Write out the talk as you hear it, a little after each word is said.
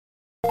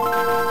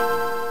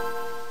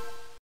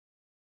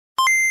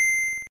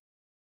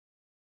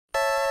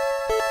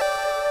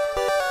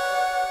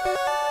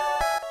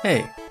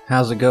Hey,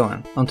 how's it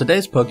going? On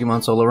today's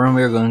Pokemon Solo Run,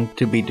 we are going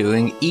to be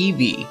doing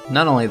Eevee.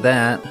 Not only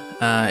that,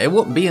 it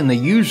won't be in the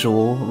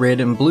usual red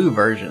and blue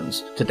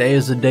versions. Today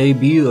is the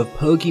debut of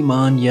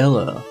Pokemon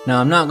Yellow. Now,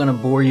 I'm not going to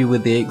bore you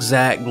with the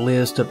exact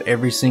list of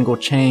every single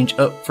change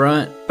up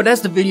front, but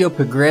as the video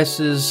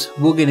progresses,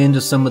 we'll get into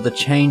some of the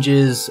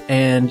changes,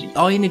 and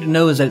all you need to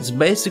know is that it's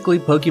basically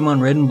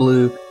Pokemon Red and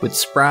Blue with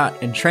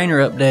sprite and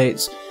trainer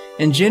updates.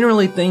 And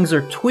generally things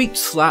are tweaked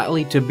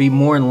slightly to be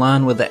more in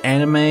line with the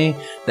anime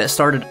that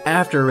started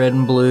after Red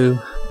and Blue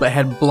but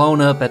had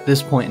blown up at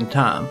this point in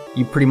time.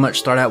 You pretty much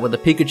start out with a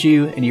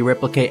Pikachu and you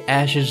replicate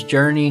Ash's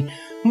journey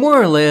more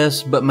or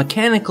less, but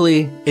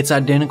mechanically it's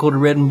identical to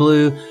Red and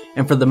Blue,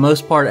 and for the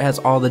most part it has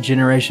all the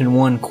Generation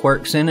 1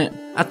 quirks in it.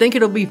 I think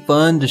it'll be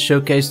fun to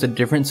showcase the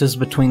differences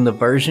between the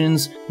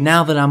versions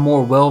now that I'm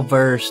more well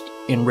versed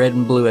in Red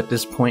and Blue at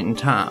this point in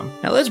time.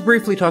 Now let's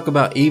briefly talk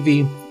about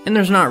Eevee, and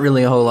there's not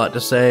really a whole lot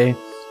to say.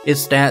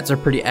 Its stats are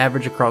pretty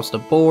average across the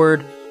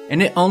board,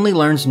 and it only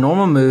learns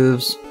normal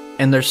moves,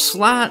 and there's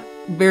slight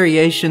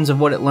variations of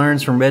what it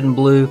learns from Red and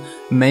Blue,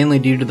 mainly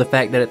due to the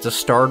fact that it's a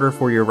starter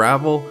for your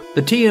rival.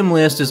 The TM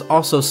list is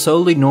also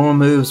solely normal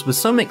moves with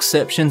some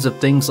exceptions of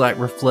things like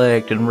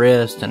Reflect and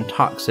Rest and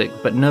Toxic,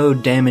 but no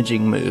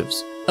damaging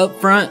moves. Up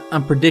front,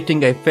 I'm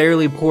predicting a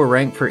fairly poor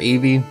rank for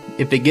Eevee.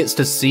 If it gets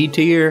to C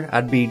tier,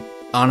 I'd be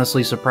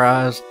honestly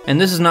surprised. And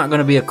this is not going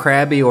to be a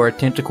Krabby or a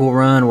Tentacle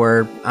run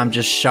where I'm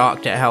just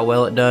shocked at how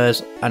well it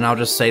does, and I'll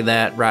just say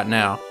that right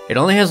now. It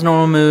only has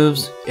normal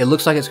moves, it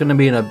looks like it's going to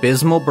be an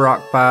abysmal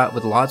Brock fight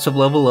with lots of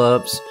level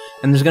ups,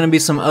 and there's going to be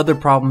some other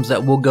problems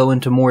that we'll go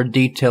into more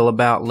detail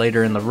about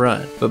later in the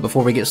run. But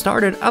before we get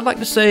started, I'd like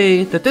to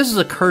say that this is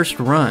a cursed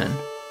run.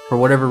 For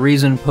whatever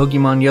reason,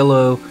 Pokemon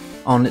Yellow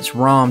on its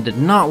ROM did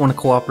not want to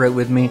cooperate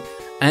with me.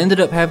 I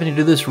ended up having to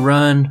do this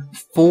run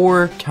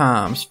 4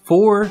 times,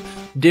 4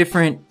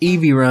 different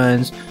Eevee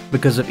runs,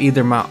 because of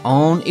either my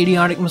own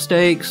idiotic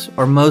mistakes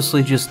or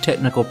mostly just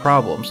technical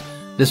problems.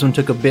 This one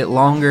took a bit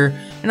longer,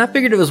 and I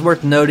figured it was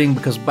worth noting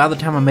because by the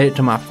time I made it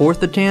to my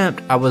 4th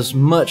attempt, I was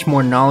much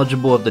more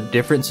knowledgeable of the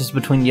differences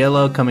between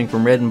Yellow coming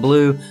from Red and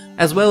Blue,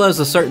 as well as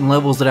the certain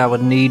levels that I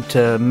would need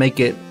to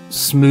make it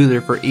smoother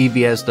for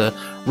Eevee as the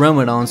run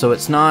went on, so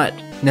it's not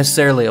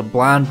necessarily a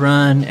blind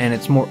run, and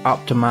it's more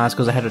optimized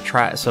because I had to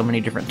try it so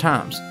many different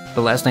times.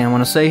 The last thing I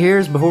want to say here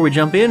is before we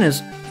jump in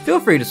is feel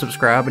free to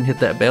subscribe and hit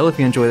that bell if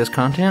you enjoy this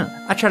content.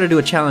 I try to do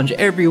a challenge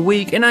every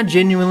week, and I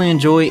genuinely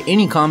enjoy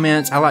any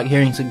comments. I like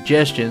hearing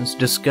suggestions,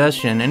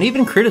 discussion, and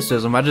even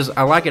criticism.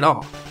 I like it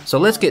all. So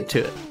let's get to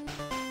it.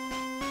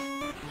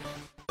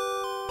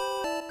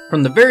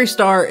 From the very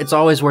start, it's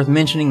always worth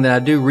mentioning that I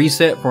do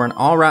reset for an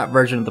alright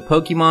version of the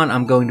Pokemon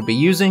I'm going to be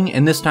using,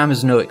 and this time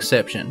is no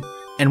exception.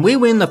 And we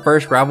win the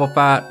first rival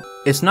fight.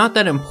 It's not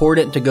that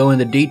important to go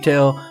into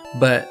detail,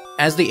 but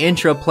as the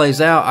intro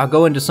plays out, I'll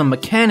go into some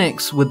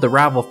mechanics with the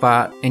rival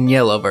fight in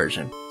Yellow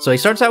version. So he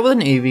starts out with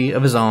an Eevee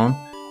of his own,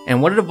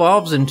 and what it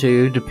evolves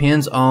into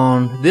depends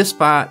on this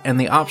fight and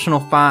the optional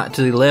fight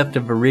to the left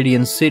of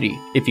Viridian City.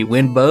 If you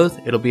win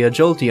both, it'll be a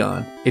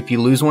Jolteon. If you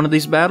lose one of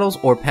these battles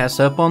or pass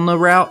up on the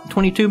Route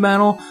 22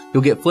 battle,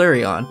 you'll get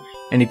Flareon.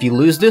 And if you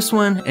lose this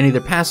one and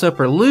either pass up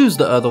or lose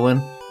the other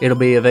one, it'll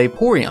be a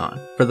Vaporeon.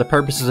 For the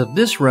purposes of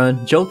this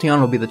run, Jolteon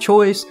will be the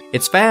choice.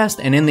 It's fast,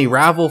 and in the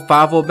rival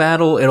 5-0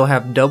 battle, it'll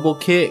have double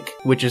kick,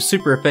 which is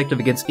super effective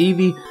against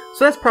Eevee,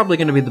 so that's probably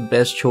going to be the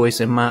best choice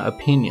in my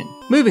opinion.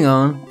 Moving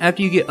on,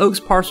 after you get Oak's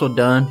Parcel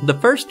done, the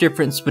first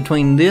difference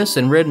between this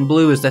and Red and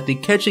Blue is that the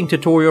catching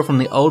tutorial from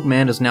the old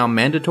man is now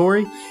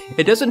mandatory.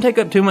 It doesn't take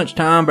up too much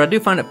time, but I do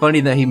find it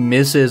funny that he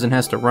misses and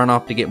has to run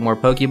off to get more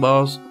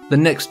Pokeballs. The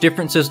next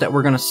differences that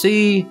we're going to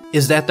see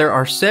is that there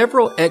are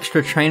several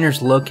extra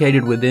trainers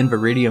located within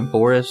Viridian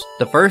Forest.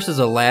 The first is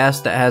a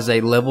Last that has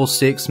a level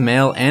 6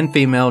 male and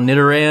female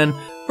Nidoran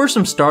for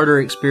some starter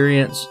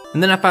experience.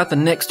 And then I fight the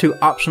next 2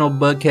 optional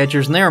bug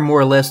catchers, and they are more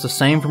or less the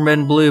same from Red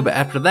and Blue, but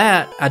after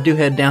that, I do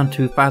head down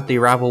to fight the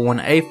rival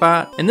 1A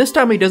fight, and this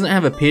time he doesn't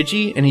have a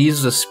Pidgey, and he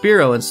uses a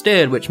Spearow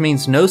instead, which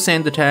means no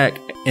Sand Attack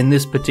in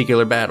this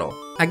particular battle.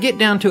 I get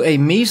down to a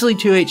measly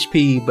 2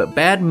 HP, but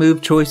bad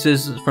move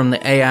choices from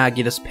the AI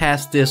get us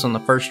past this on the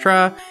first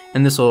try,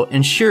 and this will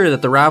ensure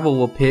that the rival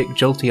will pick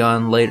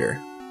Jolteon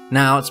later.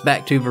 Now it's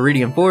back to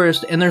Viridian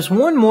Forest, and there's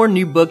one more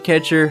new bug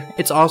catcher.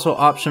 It's also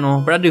optional,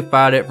 but I do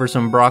fight it for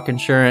some Brock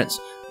insurance,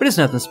 but it's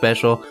nothing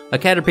special. A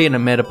Caterpie and a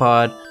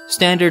Metapod,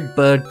 standard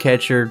bug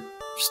catcher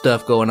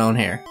stuff going on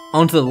here.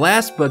 On to the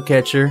last bug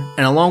catcher,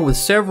 and along with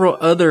several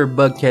other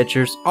bug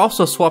catchers,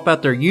 also swap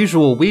out their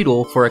usual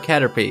Weedle for a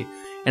Caterpie.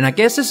 And I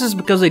guess this is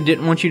because they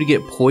didn't want you to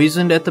get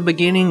poisoned at the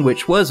beginning,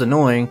 which was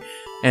annoying,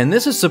 and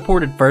this is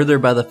supported further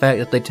by the fact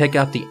that they take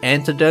out the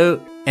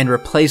antidote and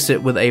replace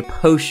it with a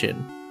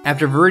potion.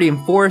 After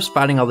Viridian Forest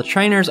fighting all the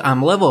trainers,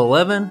 I'm level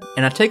 11,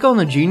 and I take on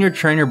the junior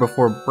trainer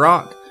before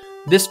Brock.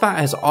 This fight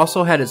has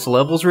also had its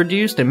levels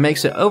reduced and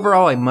makes it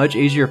overall a much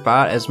easier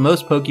fight, as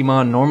most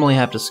Pokemon normally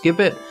have to skip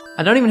it,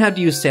 I don't even have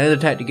to use Sand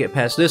Attack to get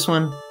past this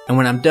one, and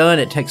when I'm done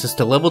it takes us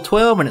to level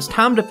 12 and it's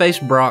time to face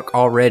Brock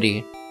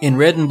already. In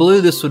red and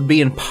blue this would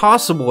be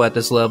impossible at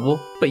this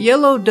level, but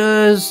yellow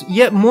does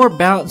yet more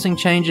balancing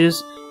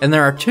changes, and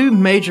there are 2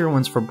 major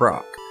ones for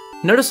Brock.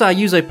 Notice I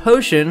use a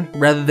potion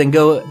rather than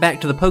go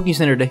back to the Poke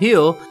Center to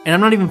heal, and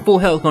I'm not even full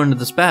health going into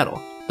this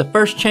battle. The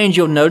first change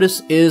you'll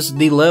notice is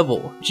the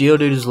level.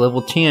 Geodude is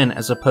level 10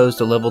 as opposed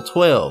to level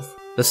 12.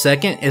 The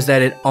second is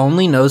that it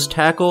only knows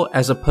Tackle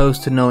as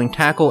opposed to knowing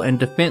Tackle and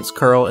Defense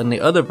Curl in the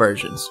other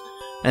versions.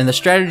 And the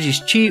strategy's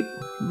cheap,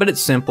 but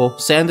it's simple.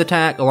 Sand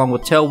Attack along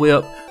with Tail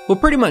Whip will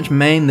pretty much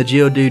main the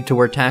Geodude to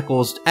where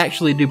Tackles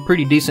actually do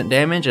pretty decent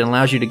damage and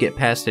allows you to get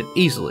past it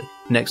easily.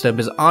 Next up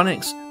is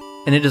Onix,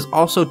 and it is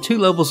also 2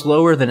 levels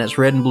lower than its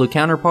red and blue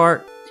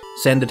counterpart.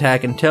 Sand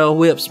Attack and Tail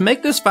Whips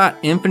make this fight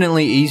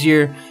infinitely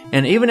easier,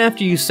 and even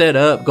after you set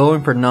up,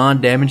 going for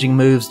non-damaging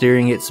moves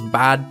during its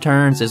bide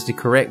turns is the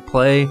correct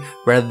play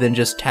rather than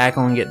just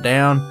tackling it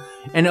down.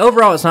 And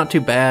overall it's not too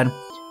bad.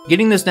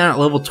 Getting this down at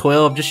level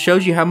 12 just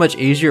shows you how much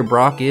easier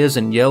Brock is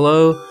in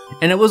yellow,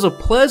 and it was a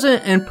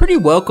pleasant and pretty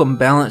welcome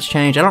balance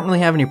change. I don't really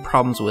have any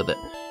problems with it.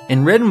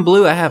 In red and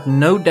blue I have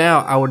no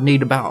doubt I would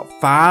need about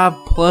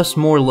 5+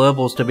 more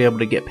levels to be able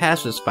to get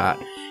past this fight,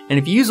 and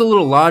if you use a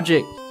little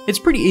logic, it's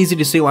pretty easy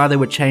to see why they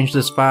would change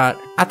this fight.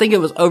 I think it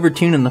was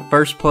overtuned in the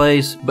first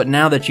place, but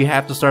now that you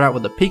have to start out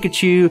with a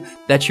Pikachu,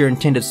 that's your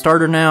intended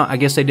starter now, I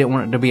guess they didn't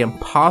want it to be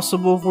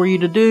impossible for you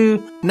to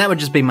do, and that would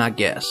just be my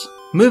guess.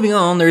 Moving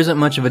on, there isn't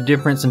much of a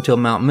difference until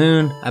Mount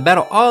Moon. I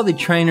battle all the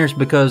trainers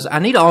because I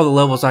need all the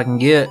levels I can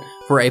get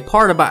for a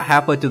part about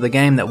halfway through the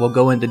game that we'll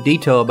go into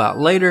detail about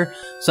later.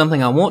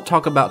 Something I won't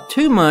talk about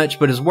too much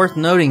but is worth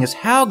noting is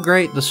how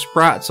great the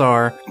sprites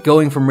are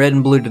going from red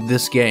and blue to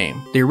this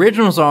game. The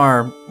originals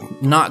are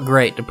not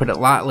great, to put it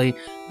lightly,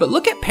 but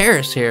look at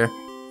Paris here.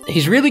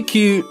 He's really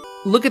cute.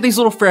 Look at these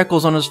little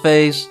freckles on his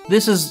face.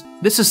 This is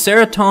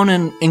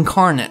serotonin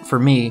incarnate for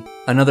me.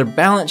 Another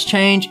balance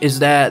change is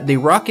that the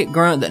Rocket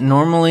Grunt that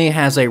normally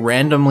has a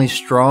randomly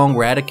strong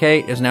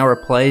Raticate is now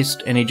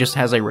replaced, and he just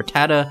has a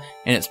Rattata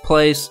in its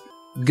place.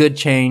 Good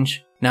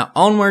change. Now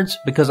onwards,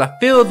 because I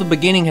feel the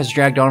beginning has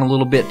dragged on a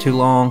little bit too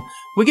long,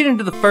 we get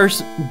into the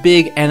first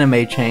big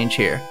anime change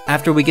here.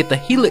 After we get the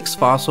Helix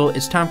fossil,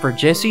 it's time for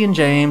Jesse and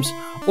James,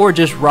 or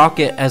just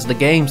Rocket as the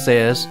game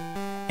says.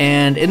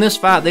 And in this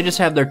fight, they just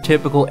have their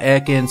typical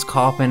Ekans,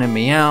 Coffin, and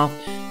Meowth.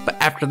 But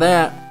after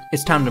that,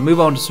 it's time to move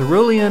on to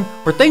Cerulean,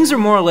 where things are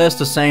more or less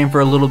the same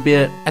for a little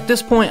bit. At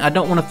this point, I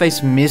don't want to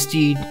face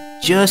Misty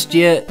just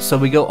yet, so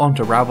we go on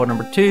to rival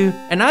number 2.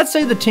 And I'd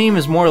say the team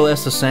is more or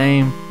less the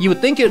same. You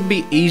would think it would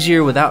be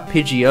easier without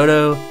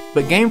Pidgeotto,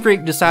 but Game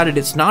Freak decided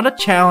it's not a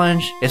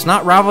challenge, it's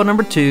not rival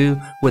number 2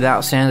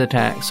 without Sand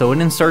Attack, so it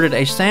inserted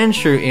a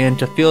Sandshrew in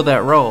to fill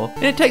that role.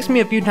 And it takes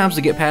me a few times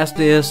to get past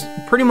this,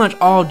 pretty much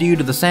all due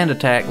to the Sand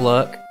Attack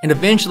luck. And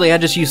eventually I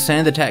just use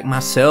Sand Attack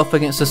myself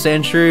against the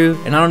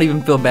Sandshrew, and I don't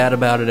even feel bad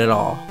about it at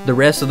all. The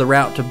rest of the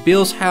route to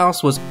Bill's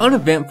house was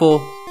uneventful.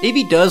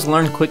 Eevee does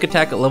learn Quick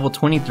Attack at level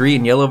 23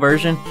 in yellow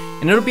version,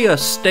 and it'll be a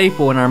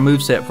staple in our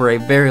moveset for a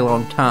very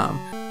long time.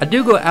 I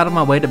do go out of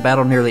my way to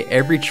battle nearly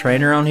every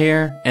trainer on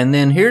here, and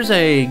then here's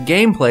a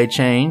gameplay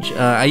change.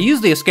 I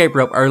used the escape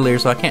rope earlier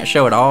so I can't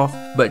show it off,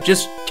 but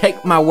just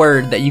take my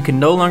word that you can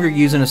no longer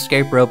use an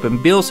escape rope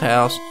in Bill's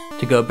house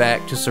to go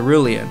back to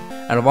Cerulean.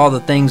 Out of all the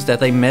things that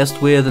they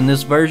messed with in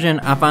this version,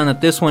 I find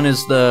that this one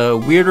is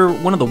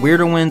one of the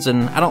weirder ones,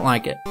 and I don't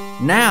like it.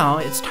 Now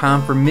it's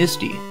time for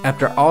Misty.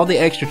 After all the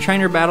extra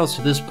trainer battles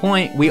to this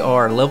point, we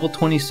are level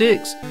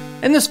 26,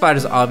 and this fight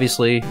is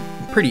obviously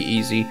pretty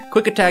easy.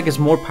 Quick Attack is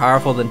more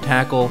powerful than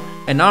Tackle,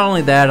 and not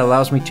only that, it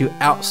allows me to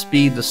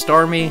outspeed the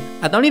Starmie.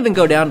 I don't even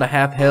go down to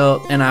half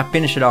health, and I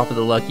finish it off with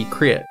a lucky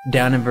crit.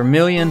 Down in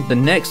Vermilion, the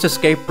next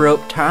escape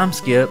rope time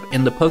skip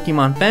in the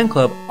Pokemon Fan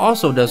Club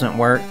also doesn't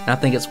work, and I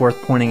think it's worth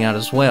pointing out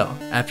as well.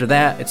 After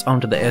that, it's on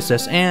to the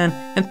SSN,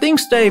 and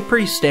things stay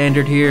pretty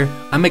standard here.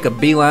 I make a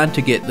beeline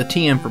to get the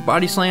TM for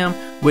Body Slam,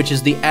 which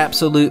is the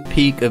absolute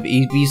peak of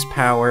Eevee's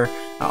power.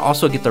 I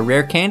also get the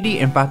rare candy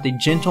and fight the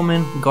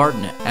Gentleman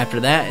Gardenet. After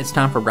that, it's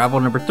time for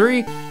rival number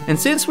 3, and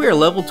since we are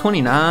level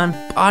 29,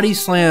 Body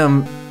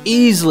Slam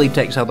easily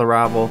takes out the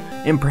rival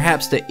in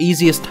perhaps the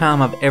easiest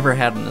time I've ever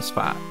had in this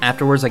fight.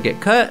 Afterwards I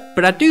get cut,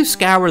 but I do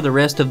scour the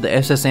rest of the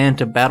SSN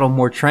to battle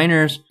more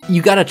trainers.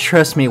 You gotta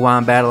trust me while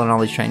I'm battling all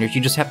these trainers,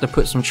 you just have to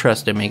put some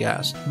trust in me,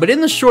 guys. But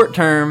in the short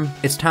term,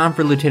 it's time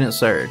for Lieutenant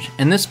Surge,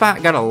 and this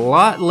fight got a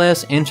lot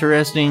less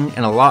interesting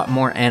and a lot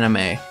more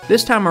anime.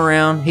 This time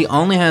around, he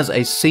only has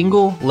a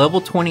single level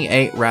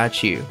 28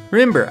 Raichu.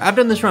 Remember, I've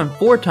done this run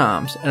 4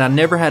 times, and I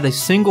never had a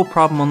single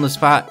problem on this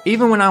fight,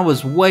 even when I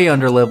was way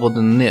under leveled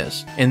than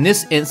this. In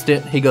this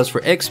instant, he goes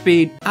for X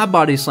speed, I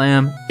body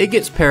slam, it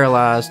gets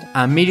paralyzed,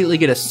 I immediately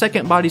get a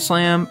second body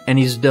slam, and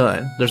he's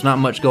done. There's not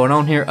much going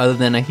on here other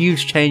than a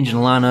huge change in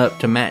lineup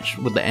to match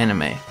with the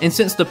anime. And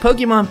since the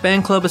Pokemon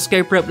Fan Club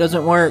escape rope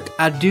doesn't work,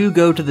 I do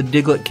go to the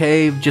Diglett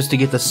Cave just to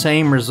get the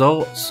same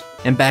results.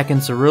 And back in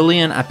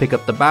Cerulean, I pick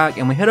up the bike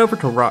and we head over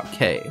to Rock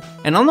Cave.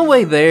 And on the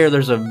way there,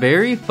 there's a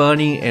very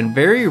funny and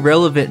very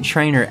relevant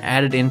trainer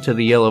added into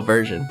the yellow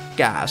version.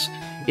 Guys,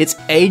 it's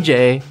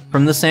AJ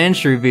from the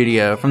Sandshrew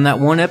video, from that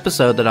one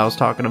episode that I was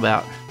talking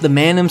about. The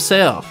man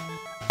himself.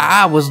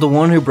 I was the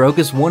one who broke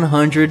his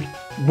 100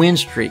 win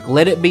streak.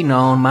 Let it be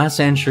known, my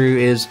Sandshrew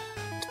is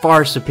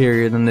far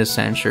superior than this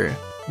Sandshrew.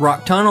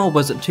 Rock Tunnel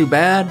wasn't too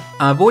bad.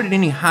 I avoided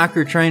any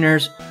hiker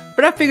trainers,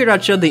 but I figured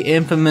I'd show the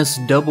infamous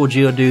double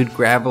Geodude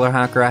Graveler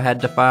hiker I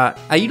had to fight.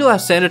 I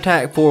utilized Sand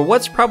Attack for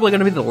what's probably going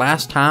to be the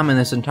last time in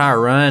this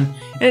entire run,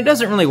 and it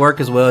doesn't really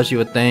work as well as you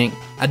would think.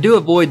 I do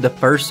avoid the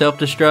first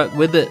self-destruct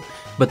with it,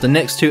 but the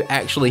next two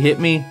actually hit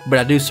me, but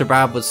I do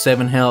survive with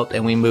 7 health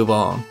and we move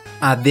on.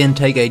 I then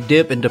take a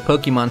dip into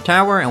Pokemon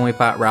Tower and we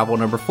fight rival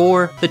number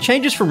 4. The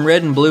changes from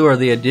Red and Blue are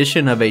the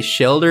addition of a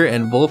Shelder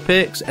and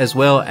Vulpix, as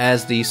well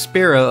as the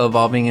Spearow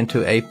evolving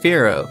into a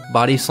Fearow.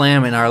 Body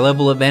Slam and our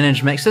level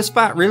advantage makes this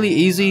fight really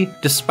easy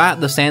despite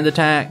the Sand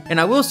Attack, and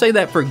I will say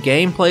that for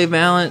gameplay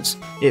balance,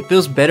 it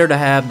feels better to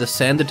have the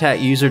Sand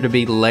Attack user to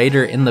be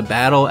later in the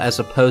battle as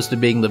opposed to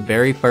being the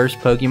very first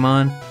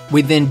Pokemon.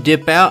 We then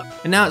dip out,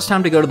 and now it's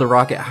time to go to the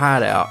Rocket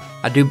Hideout.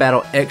 I do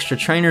battle extra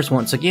trainers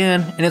once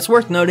again, and it's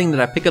worth noting that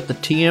I pick up the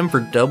TM for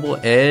Double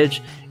Edge.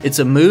 It's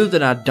a move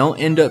that I don't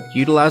end up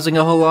utilizing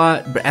a whole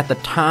lot, but at the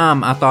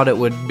time I thought it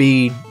would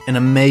be an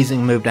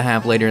amazing move to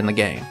have later in the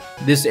game.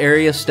 This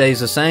area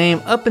stays the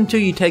same up until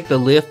you take the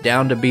lift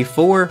down to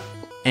B4,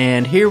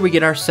 and here we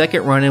get our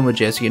second run-in with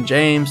Jesse and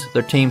James.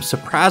 Their team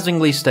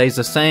surprisingly stays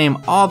the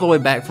same all the way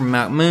back from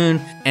Mount Moon,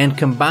 and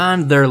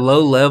combine their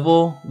low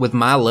level with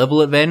my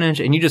level advantage,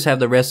 and you just have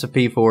the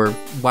recipe for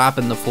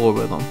wiping the floor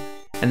with them.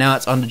 And now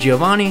it's on to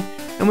Giovanni,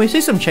 and we see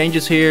some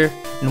changes here,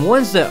 and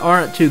ones that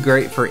aren't too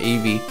great for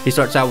Eevee. He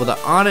starts out with an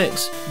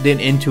Onix, then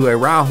into a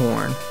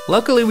Rhyhorn.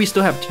 Luckily we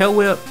still have Tail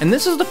Whip, and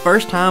this is the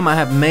first time I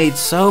have made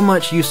so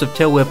much use of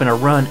Tail Whip in a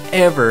run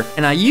ever,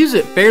 and I use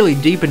it fairly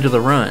deep into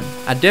the run.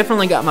 I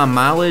definitely got my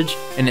mileage,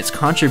 and its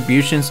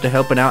contributions to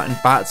helping out in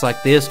fights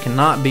like this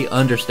cannot be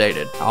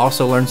understated. I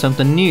also learned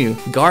something new.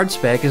 Guard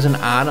Spec is an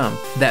item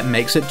that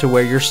makes it to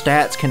where your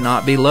stats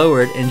cannot be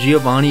lowered, and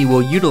Giovanni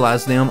will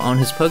utilize them on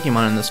his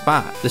Pokemon in this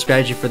fight. The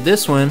strategy for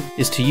this one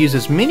is to use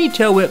as many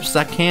Tail Whips as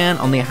I can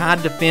on the high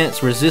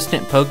defense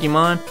resistant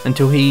Pokemon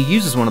until he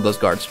uses one of those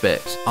Guard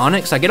Specs.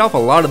 Onix, I get off a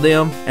lot of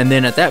them, and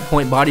then at that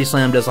point Body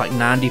Slam does like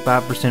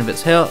 95% of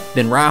its health.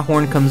 Then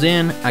Rhyhorn comes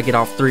in, I get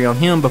off 3 on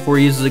him before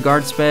he uses a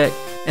Guard Spec,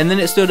 and then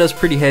it still does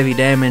pretty heavy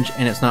damage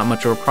and it's not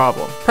much of a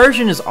problem.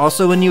 Persian is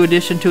also a new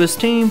addition to his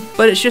team,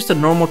 but it's just a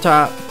normal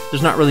type.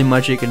 There's not really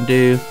much you can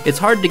do. It's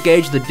hard to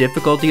gauge the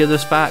difficulty of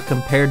this fight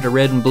compared to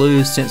Red and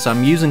Blue since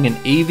I'm using an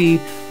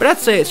Eevee, but I'd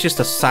say it's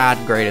just a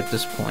side grade at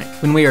this point.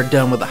 When we are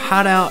done with the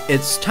hideout,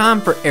 it's time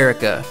for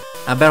Erica.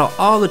 I battle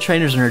all the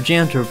trainers in her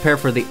gym to prepare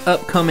for the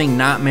upcoming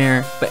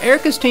Nightmare, but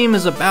Erica's team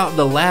is about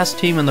the last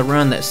team in the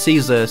run that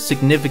sees a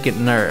significant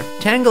nerf.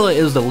 Tangela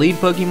is the lead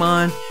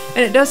Pokemon, and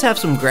it does have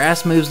some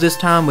grass moves this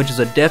time, which is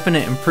a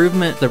definite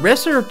improvement. The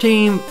rest of her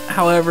team,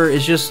 however,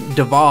 is just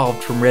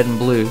devolved from Red and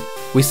Blue.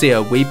 We see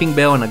a Weeping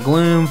Bell and a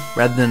Gloom,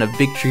 rather than a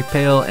Victory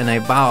Pail and a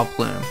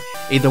Vileplume.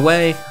 Either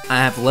way, I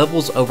have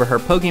levels over her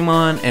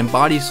Pokemon, and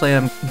Body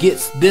Slam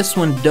gets this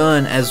one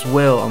done as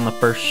well on the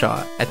first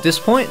shot. At this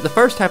point, the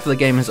first half of the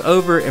game is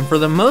over, and for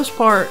the most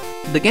part,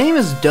 the game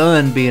is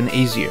done being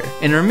easier.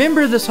 And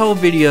remember this whole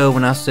video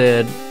when I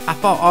said, I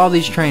fought all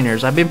these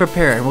trainers, I've been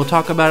prepared, we'll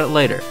talk about it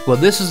later. Well,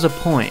 this is the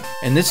point,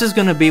 and this is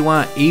going to be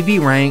why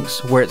Eevee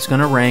ranks where it's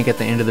going to rank at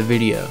the end of the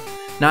video.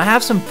 Now I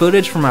have some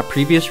footage from my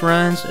previous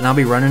runs, and I'll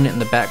be running it in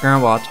the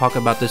background while I talk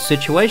about this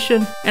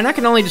situation, and I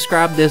can only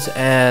describe this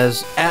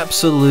as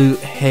absolute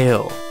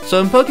hell.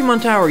 So in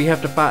Pokemon Tower you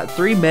have to fight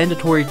 3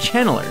 mandatory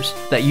channelers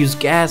that use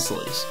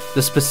Ghastlies.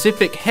 The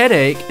specific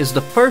headache is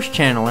the first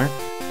channeler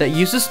that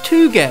uses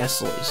 2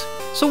 Ghastlies.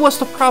 So what's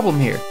the problem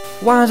here?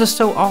 Why is this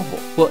so awful?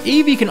 Well,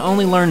 Eevee can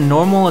only learn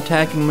normal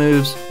attacking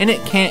moves, and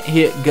it can't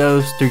hit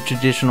Ghost through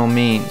traditional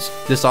means.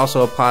 This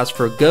also applies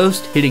for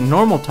Ghost hitting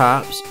normal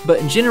types, but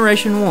in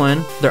Generation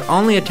 1, their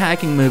only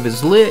attacking move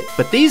is Lick,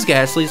 but these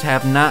Ghastlies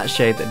have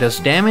Nightshade that does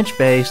damage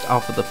based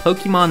off of the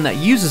Pokemon that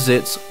uses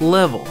its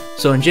level.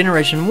 So in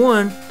Generation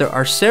 1, there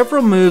are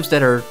several moves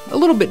that are a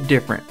little bit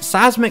different.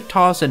 Seismic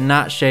Toss and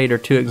Nightshade are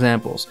 2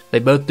 examples. They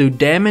both do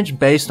damage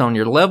based on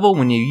your level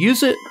when you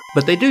use it,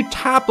 but they do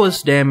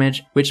typeless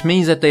damage, which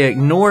means that they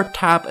ignore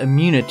type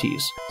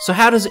immunities. So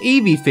how does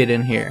Eevee fit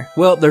in here?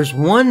 Well, there's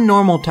one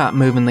normal type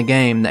move in the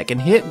game that can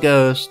hit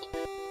Ghost,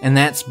 and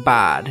that's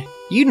Bide.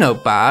 You know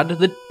Bide,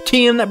 the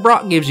TM that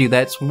Brock gives you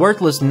that's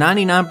worthless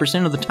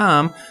 99% of the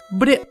time,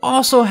 but it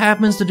also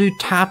happens to do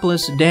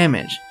typeless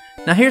damage.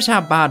 Now here's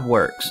how Bide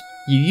works.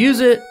 You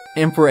use it,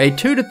 and for a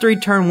 2 to 3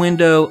 turn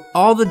window,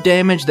 all the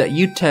damage that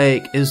you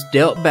take is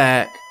dealt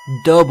back,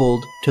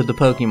 doubled to the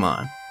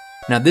Pokemon.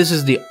 Now this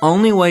is the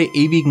only way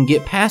Eevee can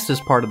get past this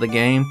part of the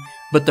game,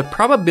 but the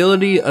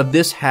probability of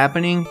this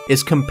happening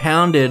is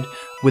compounded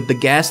with the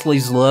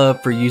Ghastly's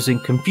love for using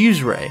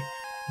Confuse Ray.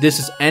 This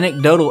is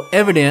anecdotal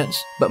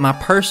evidence, but my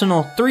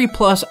personal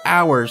 3+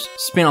 hours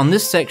spent on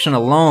this section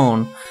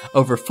alone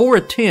over 4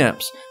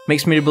 attempts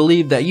makes me to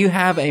believe that you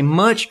have a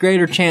much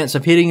greater chance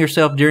of hitting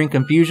yourself during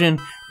confusion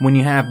when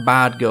you have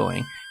bide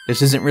going.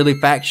 This isn't really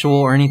factual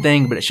or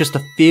anything, but it's just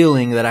a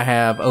feeling that I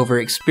have over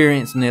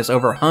experiencing this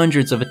over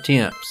hundreds of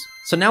attempts.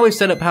 So now we've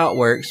set up how it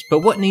works, but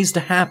what needs to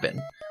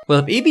happen? Well,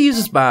 if Eevee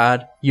uses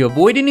bide, you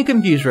avoid any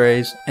confuse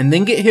rays, and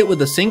then get hit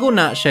with a single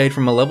nightshade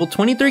from a level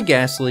 23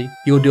 Ghastly,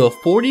 you'll deal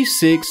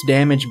 46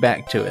 damage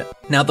back to it.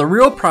 Now the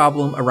real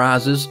problem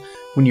arises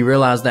when you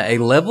realize that a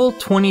level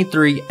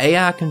 23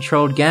 AI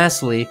controlled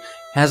Ghastly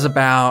has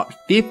about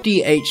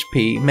 50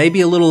 HP,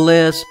 maybe a little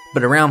less,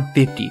 but around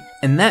 50.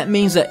 And that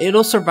means that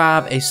it'll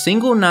survive a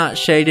single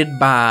nightshaded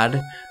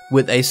bide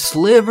with a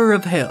sliver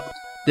of health.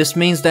 This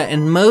means that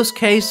in most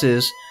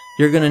cases,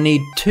 you're going to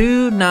need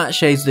 2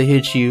 nightshades to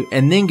hit you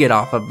and then get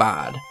off of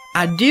bide.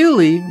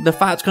 Ideally, the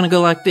fight's going to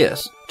go like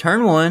this.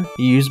 Turn 1,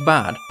 you use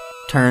bide.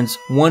 Turns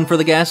 1 for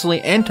the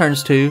Ghastly and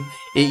turns 2,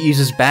 it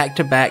uses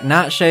back-to-back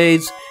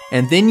nightshades,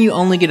 and then you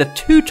only get a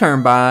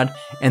 2-turn bide,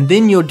 and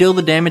then you'll deal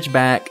the damage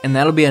back, and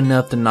that'll be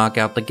enough to knock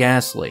out the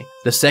Ghastly.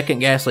 The second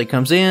Ghastly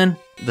comes in,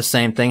 the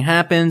same thing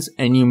happens,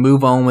 and you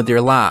move on with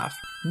your life.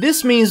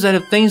 This means that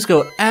if things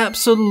go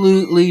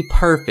absolutely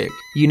perfect,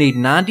 you need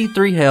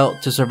 93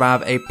 health to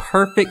survive a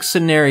perfect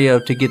scenario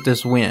to get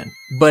this win.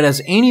 But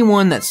as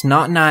anyone that's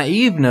not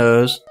naive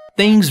knows,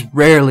 things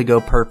rarely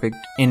go perfect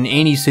in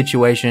any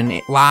situation,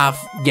 life,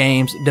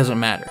 games, it doesn't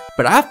matter.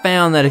 But I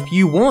found that if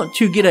you want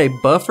to get a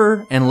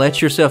buffer and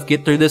let yourself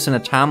get through this in a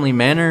timely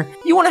manner,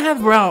 you want to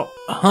have about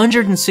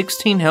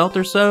 116 health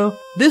or so.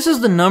 This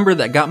is the number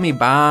that got me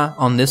by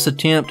on this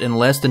attempt in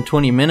less than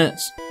 20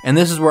 minutes, and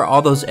this is where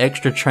all those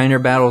extra trainer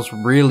battles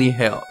really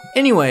help.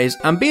 Anyways,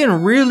 I'm being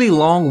really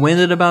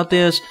long-winded about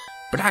this,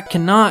 but I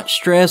cannot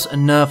stress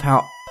enough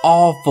how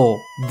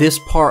awful this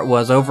part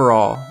was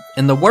overall.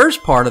 And the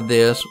worst part of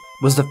this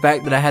was the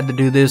fact that I had to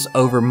do this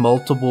over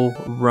multiple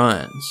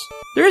runs.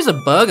 There is a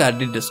bug I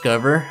did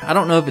discover. I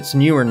don't know if it's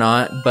new or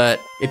not, but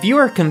if you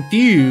are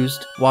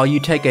confused while you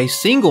take a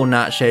single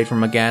nightshade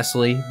from a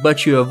Ghastly,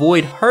 but you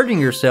avoid hurting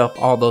yourself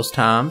all those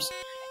times,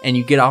 and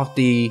you get off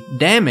the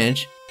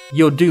damage,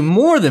 you'll do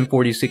more than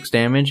 46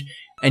 damage,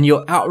 and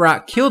you'll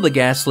outright kill the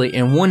Ghastly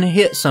in one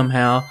hit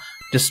somehow,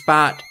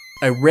 despite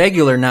a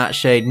regular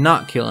nightshade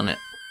not killing it.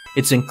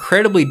 It's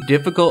incredibly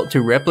difficult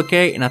to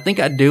replicate, and I think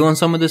I do on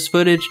some of this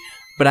footage,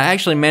 but I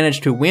actually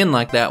managed to win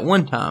like that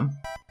one time.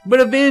 But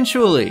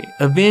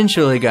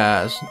eventually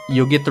guys,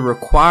 you'll get the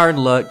required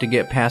luck to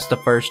get past the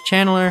first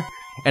channeler,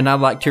 and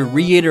I'd like to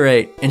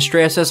reiterate and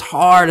stress as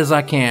hard as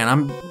I can.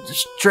 I'm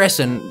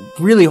stressing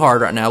really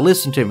hard right now,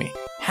 listen to me.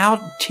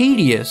 How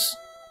tedious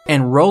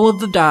and roll of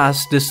the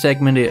dice this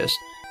segment is.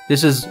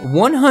 This is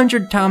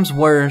 100 times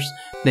worse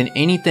than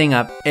anything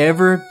I've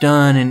ever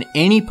done in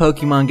any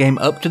Pokemon game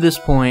up to this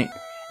point,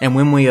 and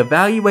when we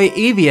evaluate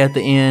Eevee at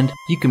the end,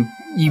 you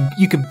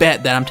can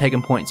bet that I'm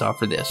taking points off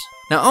for this.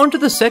 Now on to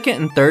the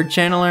second and third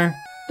channeler.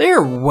 They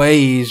are way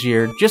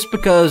easier just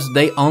because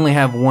they only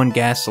have one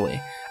Ghastly.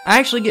 I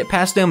actually get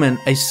past them in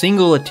a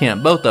single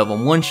attempt, both of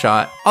them, one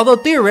shot. Although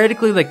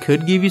theoretically they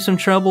could give you some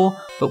trouble,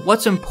 but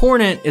what's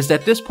important is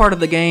that this part of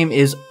the game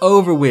is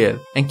over with.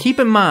 And keep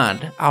in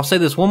mind, I'll say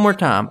this one more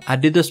time, I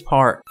did this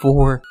part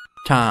 4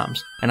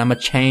 times, and I'm a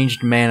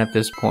changed man at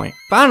this point.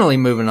 Finally,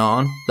 moving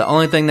on, the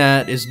only thing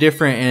that is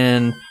different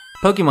in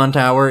Pokemon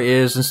Tower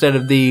is instead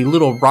of the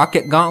little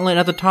rocket gauntlet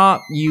at the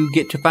top, you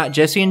get to fight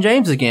Jesse and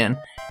James again.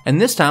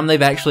 And this time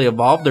they've actually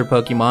evolved their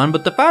Pokemon,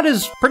 but the fight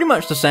is pretty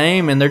much the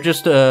same, and they're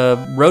just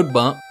a road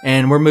bump,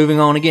 and we're moving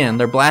on again.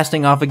 They're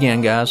blasting off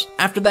again, guys.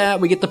 After that,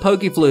 we get the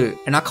Pokeflute,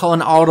 and I call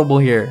an audible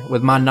here.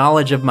 With my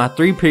knowledge of my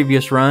 3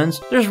 previous runs,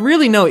 there's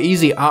really no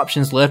easy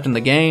options left in the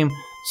game,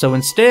 so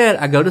instead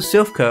I go to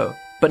Silphco.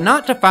 But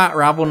not to fight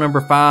rival number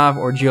 5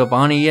 or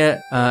Giovanni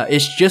yet,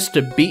 it's just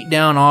to beat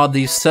down all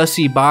these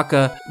sussy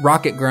baka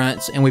rocket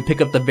grunts, and we pick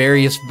up the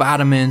various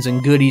vitamins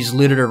and goodies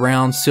littered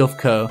around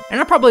Silphco.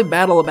 And I probably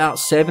battle about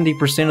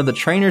 70% of the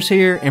trainers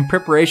here in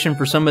preparation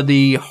for some of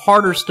the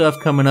harder stuff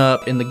coming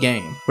up in the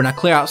game. When I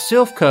clear out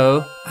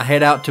Silphco, I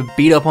head out to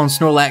beat up on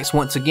Snorlax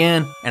once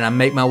again, and I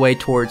make my way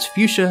towards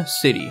Fuchsia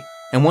City.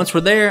 And once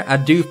we're there, I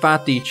do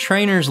fight the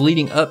trainers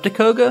leading up to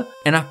Koga,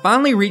 and I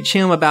finally reach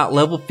him about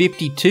level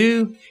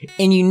 52,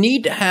 and you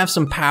need to have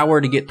some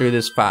power to get through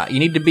this fight. You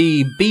need to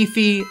be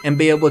beefy and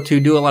be able to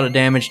do a lot of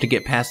damage to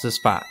get past this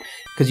fight.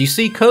 Because you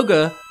see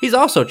Koga, he's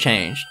also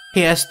changed.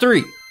 He has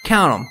 3,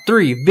 count them,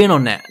 3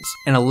 Venonats,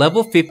 and a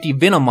level 50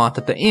 Venomoth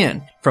at the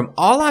end. From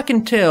all I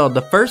can tell,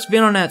 the first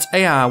Venonat's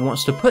AI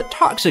wants to put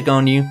Toxic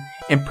on you,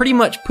 and pretty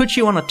much put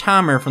you on a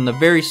timer from the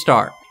very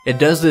start. It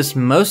does this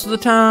most of the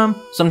time,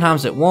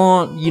 sometimes it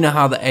won't, you know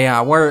how the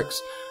AI works.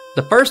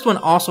 The first one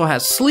also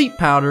has Sleep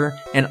Powder,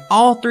 and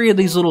all 3 of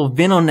these little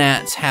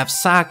Venonats have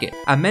Psychic.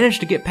 I managed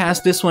to get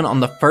past this one on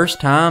the first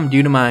time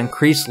due to my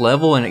increased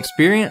level and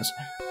experience,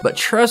 But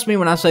trust me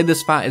when I say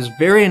this fight is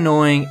very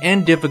annoying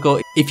and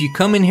difficult if you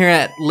come in here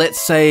at,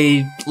 let's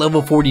say,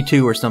 level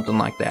 42 or something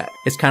like that.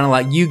 It's kind of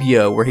like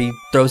Yu-Gi-Oh! Where he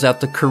throws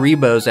out the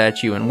Karibos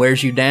at you and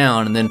wears you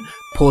down and then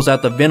pulls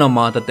out the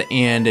Venomoth at the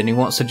end, and he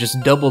wants to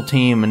just double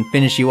team and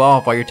finish you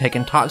off while you're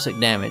taking toxic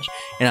damage.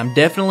 And I'm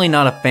definitely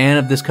not a fan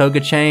of this Koga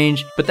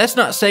change, but that's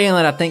not saying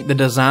that I think the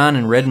design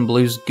in red and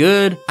blue's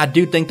good. I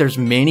do think there's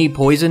many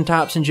poison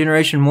types in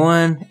Generation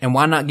 1, and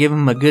why not give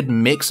them a good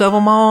mix of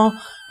them all?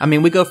 I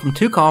mean, we go from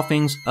 2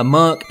 Coughings, a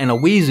Muck, and a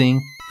Weezing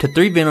to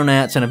 3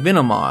 Venonats and a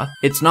Venomoth.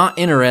 It's not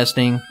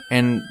interesting,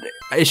 and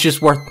it's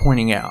just worth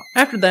pointing out.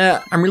 After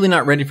that, I'm really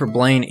not ready for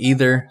Blaine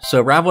either,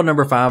 so rival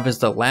number 5 is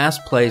the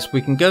last place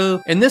we can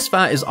go, and this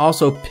fight is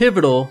also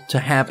pivotal to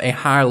have a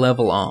higher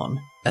level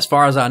on. As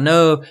far as I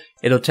know,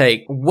 it'll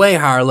take way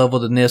higher level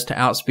than this to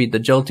outspeed the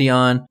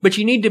Jolteon, but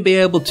you need to be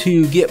able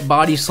to get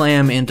Body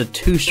Slam into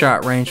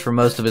 2-shot range for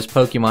most of his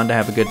Pokemon to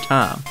have a good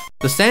time.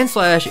 The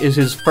Sandslash is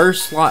his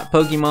first slot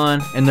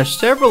Pokemon, and there's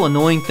several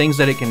annoying things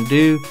that it can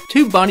do.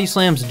 2 Body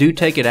Slams do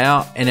take it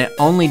out, and it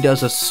only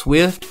does a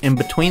Swift in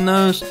between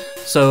those,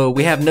 so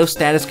we have no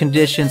status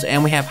conditions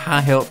and we have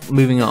high health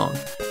moving on.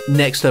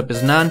 Next up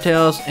is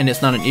Ninetales, and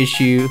it's not an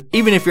issue.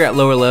 Even if you're at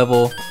lower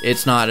level,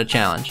 it's not a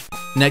challenge.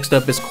 Next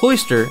up is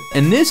Cloyster,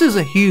 and this is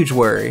a huge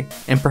worry,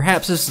 and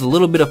perhaps this is a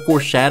little bit of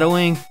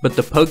foreshadowing, but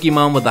the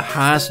Pokemon with the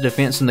highest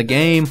defense in the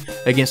game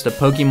against a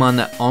Pokemon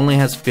that only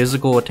has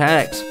physical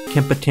attacks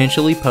can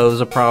potentially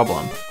pose a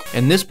problem.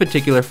 In this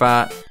particular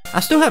fight, I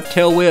still have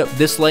Tail Whip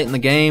this late in the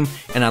game,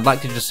 and I'd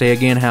like to just say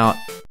again how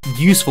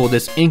useful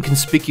this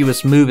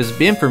inconspicuous move has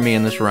been for me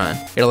in this run.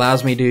 It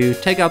allows me to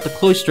take out the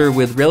Cloyster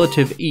with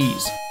relative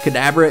ease.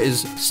 Kadabra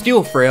is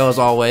still frail as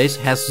always,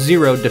 has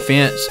 0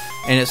 defense,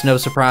 and it's no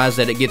surprise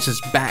that it gets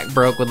its back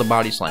broke with a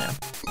Body Slam.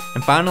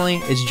 And finally,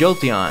 it's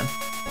Jolteon.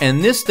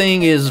 And this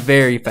thing is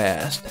very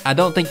fast. I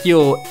don't think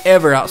you'll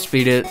ever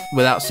outspeed it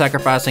without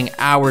sacrificing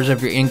hours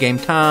of your in-game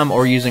time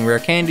or using rare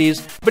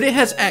candies, but it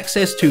has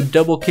access to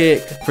Double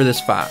Kick for this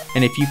fight.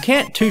 And if you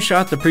can't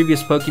 2-shot the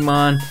previous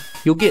Pokemon,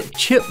 you'll get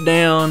chipped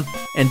down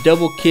and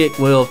Double Kick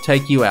will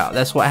take you out.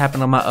 That's what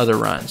happened on my other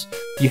runs.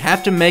 You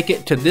have to make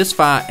it to this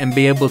fight and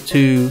be able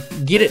to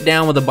get it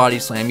down with a Body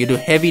Slam. You do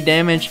heavy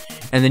damage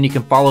and then you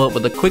can follow up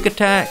with a quick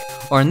attack,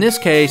 or in this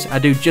case, I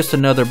do just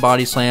another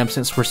Body Slam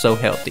since we're so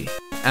healthy.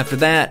 After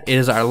that, it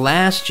is our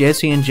last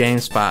Jesse and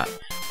James fight.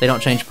 They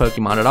don't change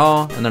Pokemon at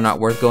all, and they're not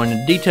worth going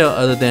into detail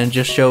other than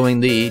just showing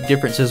the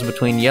differences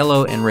between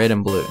yellow and red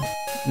and blue.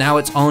 Now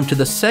it's on to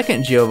the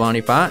second Giovanni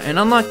fight, and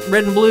unlike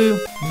red and blue,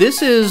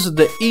 this is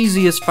the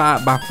easiest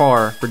fight by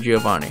far for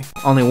Giovanni.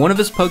 Only one of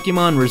his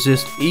Pokemon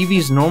resists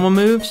Eevee's normal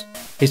moves.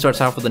 He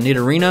starts off with a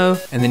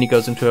Nidorino, and then he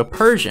goes into a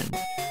Persian.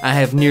 I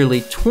have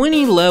nearly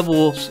 20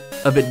 levels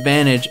of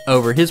advantage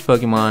over his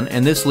Pokemon,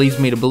 and this leads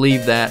me to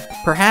believe that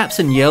perhaps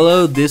in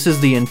yellow this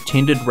is the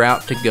intended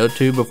route to go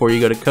to before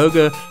you go to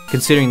Koga,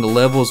 considering the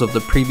levels of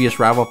the previous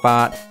rival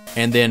fight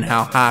and then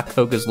how high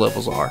Koga's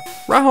levels are.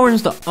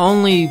 Rhyhorn's the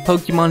only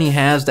Pokemon he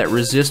has that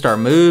resist our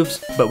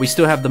moves, but we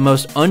still have the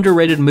most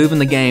underrated move in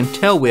the game,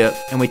 Tail Whip,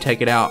 and we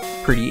take it out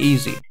pretty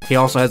easy. He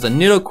also has a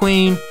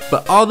Nidoqueen,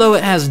 but although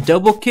it has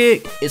Double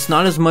Kick, it's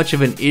not as much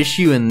of an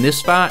issue in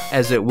this fight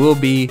as it will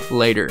be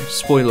later.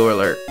 Spoiler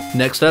alert.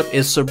 Next up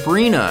is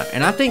Sabrina,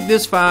 and I think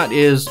this fight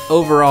is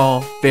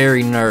overall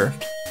very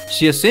nerfed.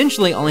 She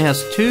essentially only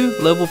has 2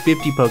 level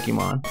 50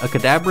 Pokemon, a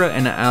Kadabra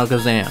and an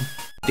Alakazam.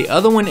 The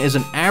other one is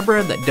an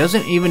Abra that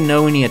doesn't even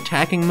know any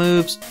attacking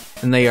moves,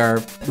 and they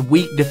are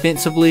weak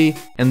defensively,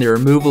 and the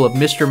removal of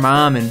Mr.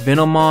 Mime and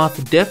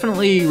Venomoth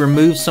definitely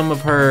removes some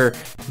of her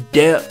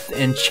depth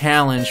and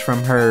challenge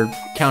from her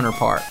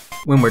counterpart.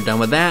 When we're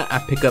done with that, I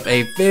pick up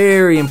a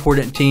very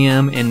important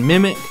TM in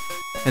Mimic,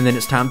 and then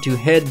it's time to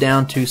head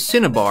down to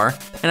Cinnabar,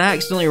 and I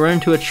accidentally run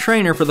into a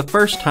trainer for the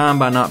first time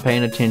by not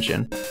paying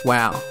attention.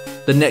 Wow.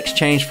 The next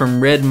change from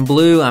red and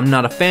blue I'm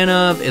not a fan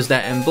of is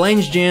that in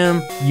Blaine's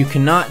gym, you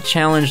cannot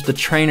challenge the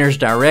trainers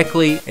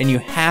directly and you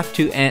have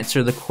to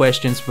answer the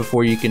questions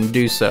before you can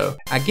do so.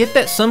 I get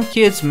that some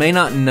kids may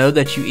not know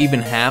that you even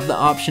have the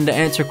option to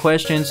answer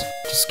questions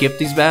to skip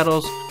these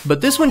battles,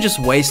 but this one just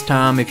wastes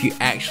time if you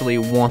actually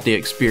want the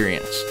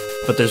experience.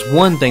 But there's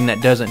one thing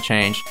that doesn't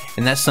change,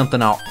 and that's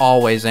something I'll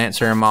always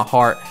answer in my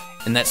heart,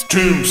 and that's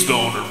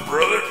Tombstoner,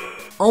 brother.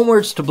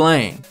 Onwards to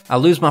Blaine. I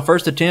lose my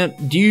first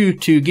attempt due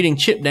to getting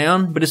chipped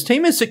down, but his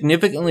team is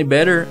significantly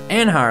better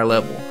and higher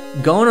level.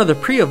 Gone are the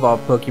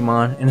pre-evolved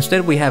Pokemon, and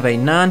instead we have a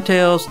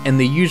Ninetales and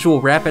the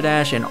usual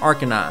Rapidash and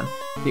Arcanine.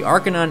 The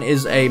Arcanine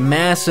is a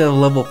massive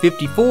level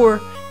 54,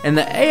 and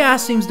the AI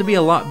seems to be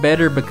a lot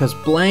better because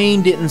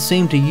Blaine didn't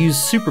seem to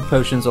use Super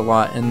Potions a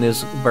lot in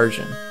this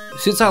version.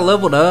 Since I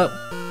leveled up,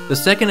 the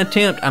second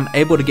attempt I'm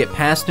able to get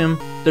past him.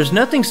 There's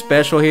nothing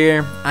special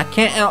here. I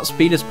can't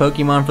outspeed his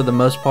Pokemon for the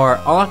most part.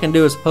 All I can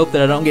do is hope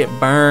that I don't get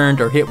burned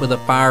or hit with a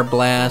Fire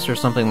Blast or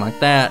something like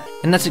that.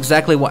 And that's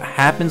exactly what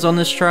happens on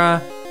this try.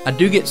 I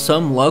do get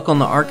some luck on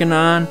the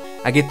Arcanine.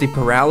 I get the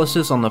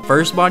paralysis on the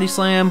first Body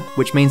Slam,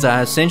 which means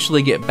I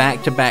essentially get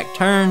back-to-back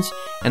turns,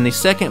 and the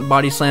second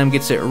Body Slam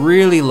gets it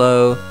really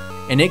low,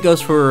 and it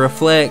goes for a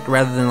reflect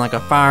rather than like a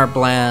fire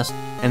blast,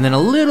 and then a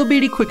little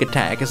bitty quick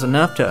attack is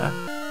enough to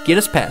get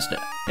us past it.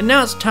 And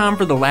now it's time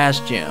for the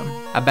last gym.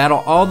 I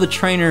battle all the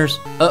trainers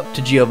up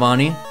to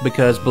Giovanni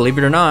because, believe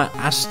it or not,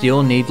 I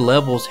still need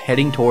levels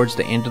heading towards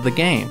the end of the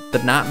game.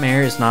 The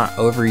nightmare is not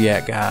over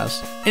yet,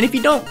 guys. And if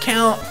you don't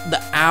count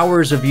the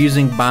hours of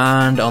using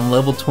Bind on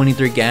level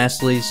 23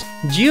 Ghastlies,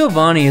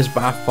 Giovanni is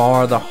by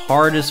far the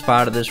hardest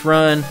fight of this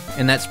run,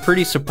 and that's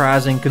pretty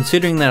surprising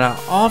considering that I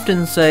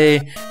often say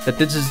that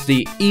this is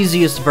the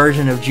easiest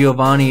version of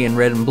Giovanni in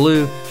Red and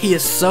Blue. He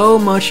is so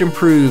much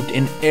improved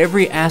in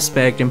every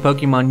aspect in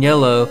Pokemon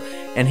Yellow,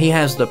 and he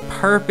has the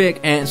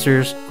perfect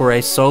answers for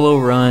a solo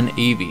run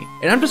Eevee.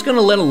 And I'm just going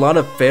to let a lot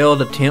of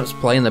failed attempts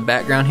play in the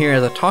background here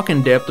as I talk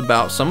in depth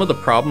about some of the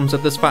problems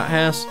that this fight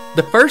has.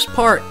 The first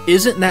part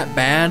isn't that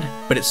bad,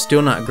 but it's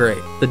still not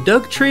great. The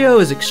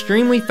Dugtrio is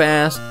extremely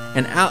fast,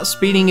 and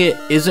outspeeding it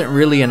isn't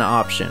really an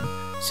option.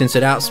 Since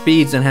it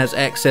outspeeds and has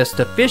access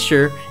to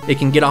Fisher, it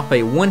can get off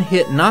a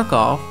one-hit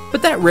knockoff,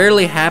 but that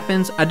rarely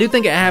happens. I do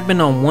think it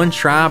happened on one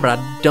try, but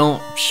I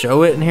don't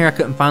show it in here. I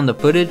couldn't find the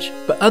footage.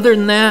 But other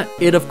than that,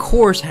 it of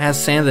course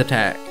has Sand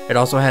Attack. It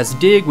also has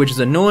Dig, which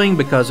is annoying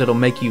because it'll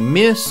make you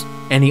miss,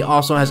 and he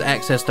also has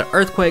access to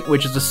Earthquake,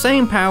 which is the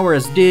same power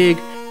as Dig,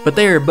 but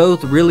they are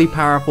both really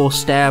powerful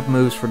stab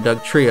moves for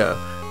Dugtrio.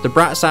 The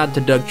bright side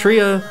to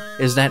Dugtrio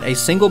is that a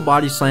single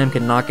Body Slam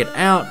can knock it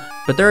out,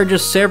 but there are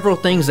just several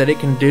things that it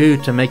can do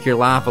to make your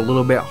life a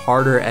little bit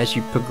harder as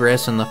you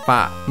progress in the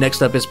fight.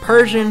 Next up is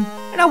Persian,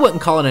 and I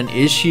wouldn't call it an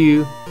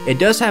issue. It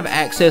does have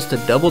access to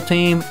Double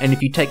Team, and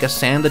if you take a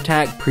Sand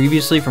Attack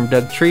previously from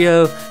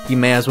Dugtrio, you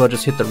may as well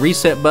just hit the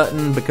reset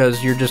button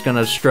because you're just going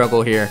to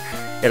struggle here.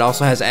 It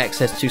also has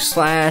access to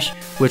Slash,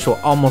 which will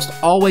almost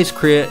always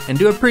crit and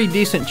do a pretty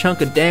decent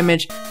chunk of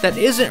damage that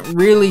isn't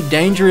really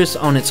dangerous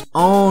on its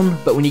own,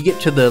 but when you get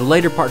to the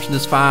later parts of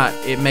this fight,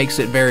 it makes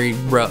it very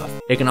rough.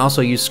 It can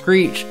also use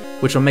Screech,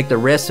 which will make the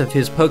rest of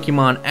his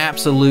Pokemon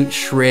absolute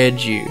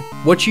shred you.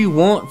 What you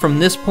want from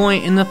this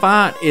point in the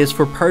fight is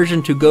for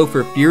Persian to go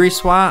for Fury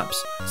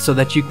Swipes so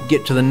that you can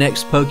get to the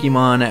next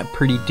Pokemon at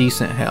pretty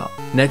decent health.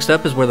 Next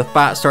up is where the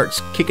fight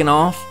starts kicking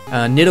off.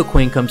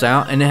 Nidoqueen comes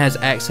out and it has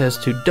access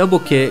to Double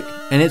Kick,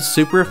 and it's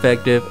super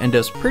effective and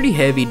does pretty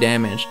heavy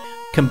damage.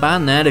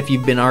 Combine that if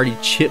you've been already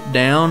chipped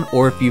down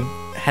or if you've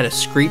had a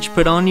Screech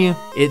put on you,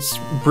 it's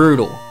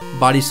brutal.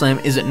 Body Slam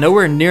isn't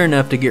nowhere near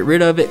enough to get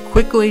rid of it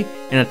quickly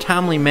in a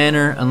timely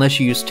manner unless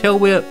you use Tail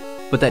Whip,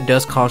 but that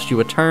does cost you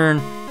a turn.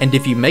 And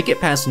if you make it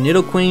past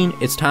Nidoqueen,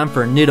 it's time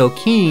for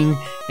Nidoking,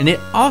 and it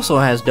also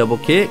has Double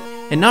Kick.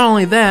 And not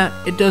only that,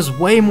 it does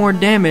way more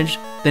damage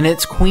than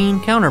its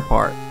Queen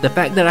counterpart. The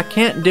fact that I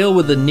can't deal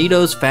with the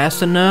Nidos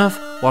fast enough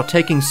while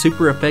taking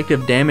super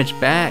effective damage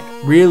back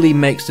really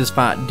makes this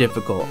fight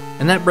difficult.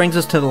 And that brings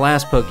us to the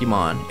last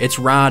Pokemon. It's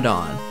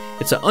Rhydon.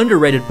 It's an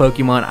underrated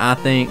Pokemon, I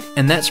think,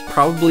 and that's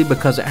probably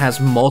because it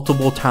has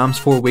multiple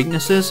 ×4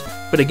 weaknesses,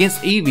 but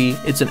against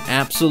Eevee, it's an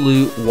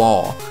absolute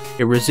wall.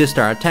 It resists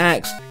our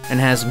attacks and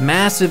has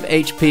massive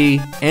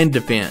HP and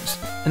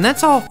defense. And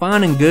that's all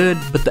fine and good,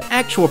 but the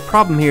actual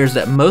problem here is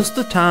that most of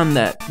the time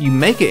that you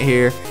make it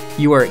here,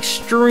 you are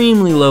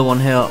extremely low on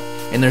health,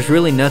 and there's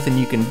really nothing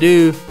you can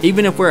do.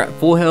 Even if we're at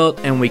full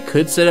health and we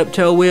could set up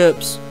Tail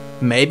Whips,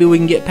 maybe we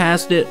can get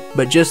past it,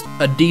 but just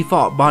a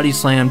default Body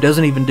Slam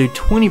doesn't even do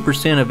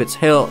 20% of its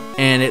health,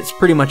 and it's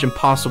pretty much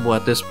impossible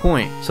at this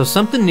point. So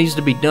something needs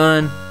to be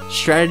done,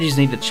 strategies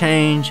need to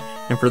change,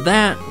 and for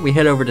that, we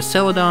head over to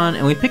Celadon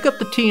and we pick up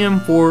the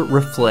TM for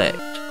Reflect.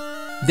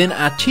 Then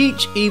I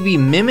teach Eevee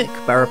Mimic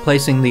by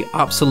replacing the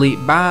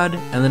obsolete Bide,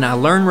 and then I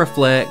learn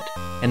Reflect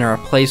and I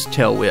replace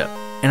Tail Whip.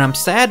 And I'm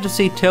sad to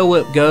see Tail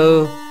Whip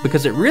go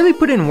because it really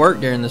put in work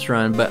during this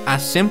run, but I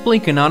simply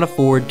cannot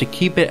afford to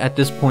keep it at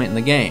this point in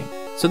the game.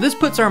 So this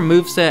puts our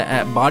moveset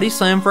at Body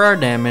Slam for our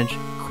damage,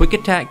 Quick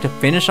Attack to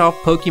finish off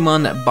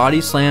Pokemon that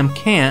Body Slam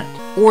can't,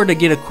 or to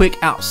get a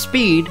quick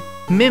outspeed,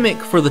 Mimic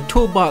for the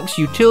toolbox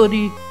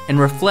utility, and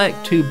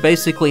Reflect to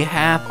basically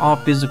half all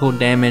physical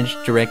damage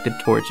directed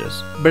towards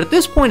us. But at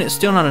this point it's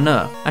still not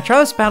enough. I try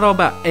this battle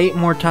about 8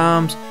 more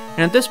times, and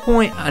at this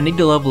point I need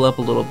to level up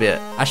a little bit.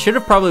 I should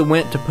have probably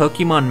went to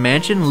Pokemon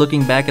Mansion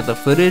looking back at the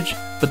footage,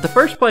 but the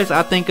first place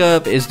I think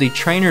of is the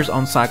trainers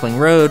on Cycling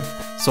Road,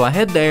 so I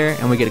head there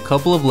and we get a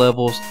couple of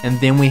levels and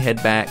then we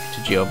head back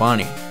to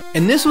Giovanni.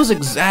 And this was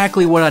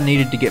exactly what I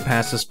needed to get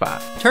past this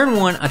fight. Turn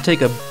 1, I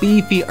take a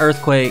beefy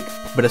Earthquake,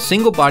 but a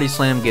single Body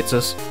Slam gets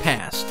us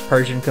past.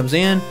 Persian comes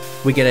in,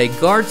 we get a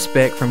Guard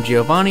Spec from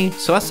Giovanni,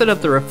 so I set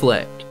up the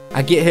Reflect.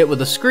 I get hit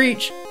with a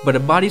Screech, but a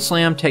Body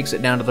Slam takes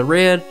it down to the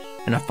red,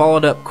 and a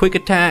followed up Quick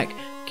Attack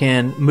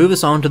can move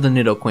us on to the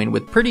Nidoqueen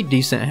with pretty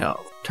decent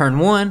health. Turn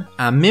 1,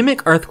 I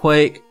Mimic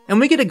Earthquake, and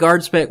we get a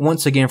Guard Spec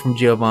once again from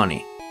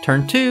Giovanni.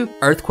 Turn 2,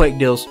 Earthquake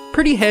deals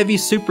pretty heavy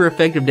super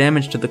effective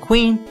damage to the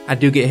Queen. I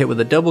do get hit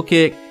with a Double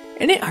Kick,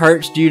 and it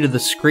hurts due to the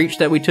Screech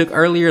that we took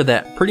earlier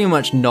that pretty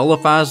much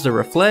nullifies the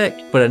Reflect,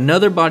 but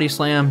another Body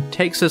Slam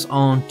takes us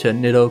on to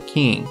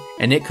Nidoking,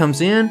 and it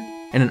comes in,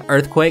 and an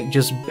Earthquake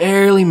just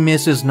barely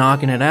misses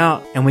knocking it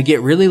out, and we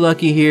get really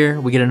lucky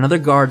here. We get another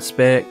Guard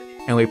Spec,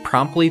 and we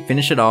promptly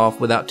finish it off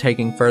without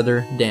taking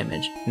further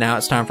damage. Now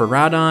it's time for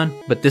Rhydon,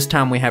 but this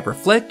time we have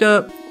Reflect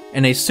up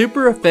and a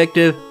super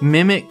effective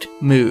mimicked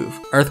move.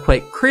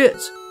 Earthquake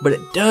crits, but it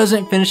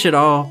doesn't finish it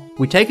off.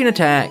 We take an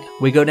attack,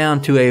 we go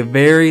down to a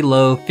very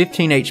low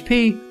 15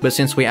 HP, but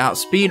since we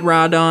outspeed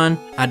Rhydon,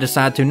 I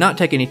decide to not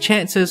take any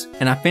chances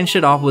and I finish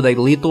it off with a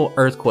lethal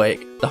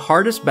Earthquake. The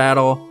hardest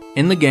battle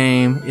in the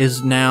game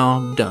is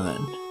now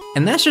done.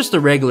 And that's just the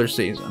regular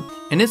season,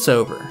 and it's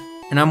over.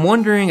 And I'm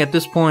wondering at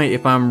this point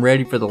if I'm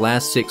ready for the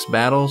last 6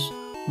 battles,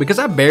 because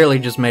I barely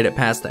just made it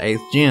past the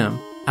 8th gym.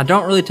 I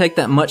don't really take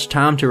that much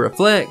time to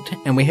reflect,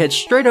 and we head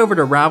straight over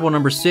to rival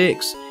number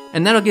 6,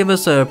 and that'll give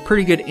us a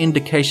pretty good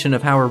indication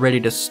of how we're ready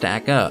to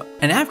stack up.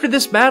 And after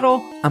this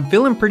battle, I'm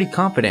feeling pretty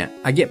confident.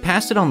 I get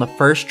past it on the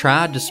first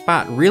try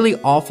despite really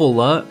awful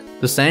luck.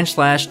 The Sand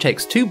Slash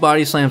takes 2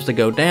 body slams to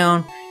go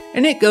down,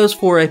 and it goes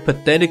for a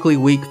pathetically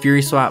weak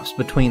Fury Swaps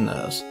between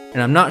those.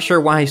 And I'm not sure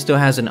why he still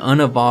has an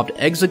unevolved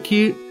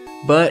Execute,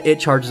 but it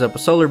charges up a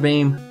Solar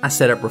Beam. I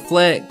set up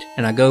Reflect,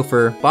 and I go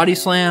for Body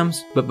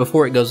Slams, but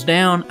before it goes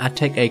down, I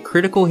take a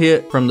critical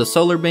hit from the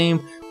Solar Beam,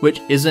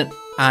 which isn't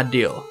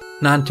ideal.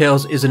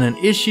 Ninetales isn't an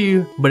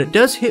issue, but it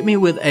does hit me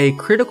with a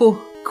critical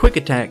Quick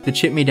Attack to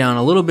chip me down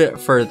a little bit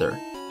further.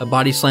 A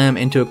Body Slam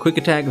into a Quick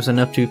Attack was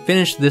enough to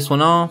finish this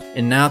one off,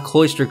 and now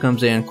Cloyster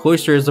comes in.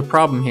 Cloyster is the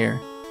problem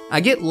here. I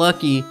get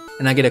lucky,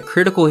 and I get a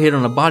critical hit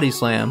on a Body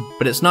Slam,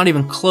 but it's not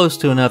even close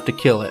to enough to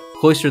kill it.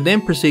 Cloyster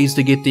then proceeds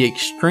to get the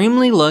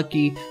extremely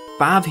lucky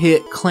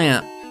 5-hit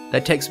Clamp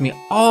that takes me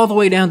all the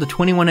way down to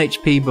 21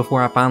 HP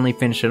before I finally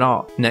finish it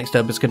off. Next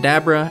up is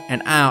Kadabra,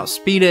 and I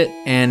outspeed it,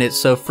 and it's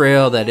so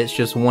frail that it's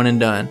just one and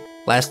done.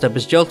 Last up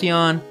is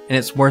Jolteon, and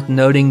it's worth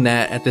noting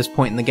that at this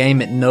point in the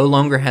game it no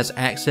longer has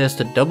access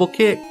to Double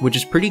Kick, which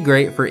is pretty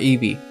great for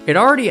Eevee. It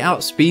already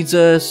outspeeds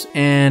us,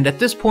 and at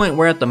this point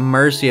we're at the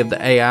mercy of the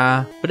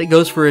AI, but it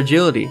goes for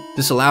Agility.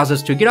 This allows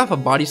us to get off a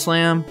Body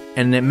Slam,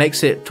 and it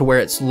makes it to where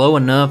it's low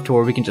enough to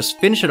where we can just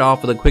finish it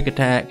off with a Quick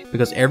Attack,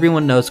 because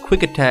everyone knows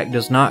Quick Attack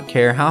does not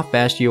care how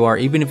fast you are,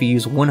 even if you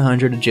use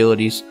 100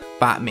 Agilities.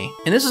 Fight me.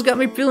 And this has got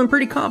me feeling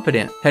pretty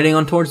confident. Heading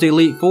on towards the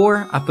Elite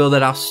Four, I feel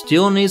that I'll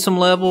still need some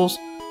levels,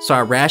 so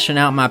I ration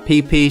out my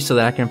PP so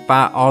that I can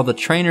fight all the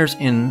trainers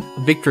in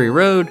Victory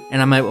Road,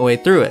 and I make my way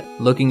through it.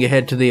 Looking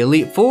ahead to the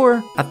Elite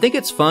Four, I think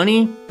it's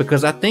funny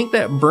because I think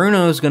that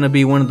Bruno is going to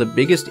be one of the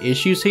biggest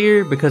issues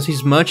here because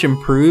he's much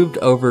improved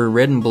over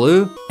Red and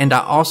Blue, and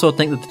I also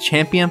think that the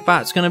champion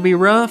fight's going to be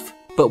rough,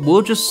 but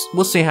we'll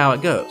see how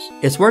it goes.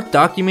 It's worth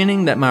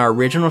documenting that my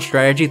original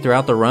strategy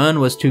throughout the run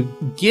was to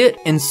get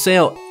and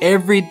sell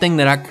everything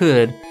that I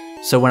could,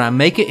 so when I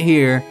make it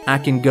here, I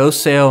can go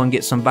sell and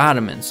get some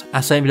vitamins.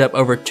 I saved up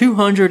over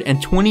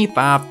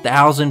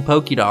 225,000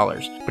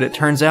 Pokédollars, but it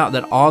turns out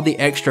that all the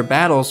extra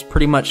battles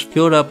pretty much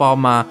filled up all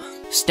my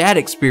stat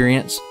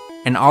experience,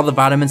 and all the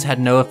vitamins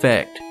had no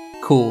effect.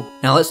 Cool.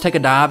 Now let's take a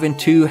dive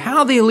into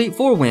how the Elite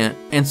Four went,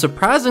 and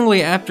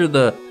surprisingly after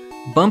the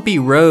bumpy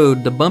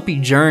road, the bumpy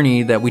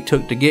journey that we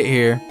took to get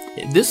here,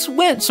 this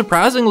went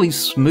surprisingly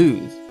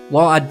smooth.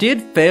 While I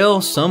did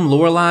fail some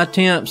Lorelei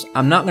attempts,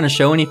 I'm not going to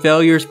show any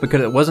failures because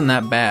it wasn't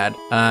that bad.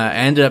 I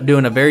ended up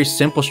doing a very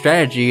simple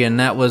strategy, and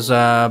that was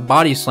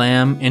Body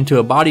Slam into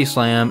a Body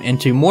Slam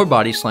into more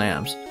Body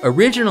Slams.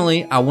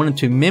 Originally, I wanted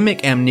to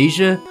mimic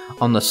Amnesia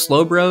on the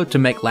Slowbro to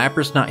make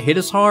Lapras not hit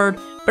as hard,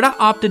 but I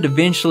opted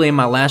eventually in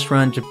my last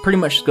run to pretty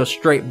much go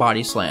straight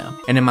Body Slam.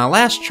 And in my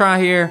last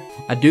try here,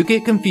 I do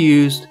get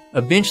confused.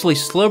 Eventually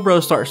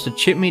Slowbro starts to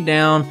chip me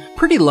down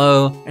pretty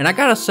low, and I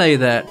gotta say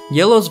that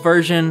Yellow's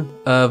version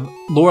of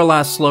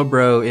Lorelei's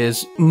Slowbro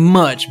is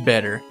much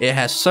better. It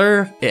has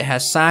Surf, it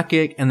has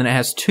Psychic, and then it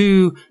has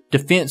 2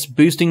 defense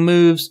boosting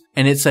moves,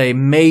 and it's a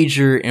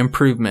major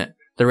improvement.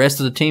 The rest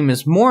of the team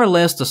is more or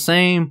less the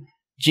same.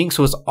 Jinx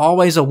was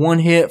always a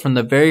one-hit from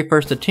the very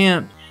first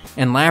attempt,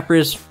 and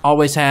Lapras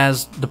always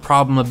has the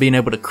problem of being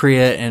able to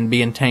crit and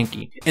being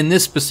tanky. In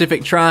this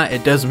specific try,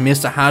 it does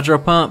miss a Hydro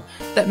Pump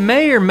that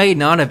may or may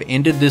not have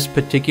ended this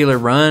particular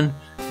run,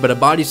 but a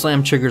Body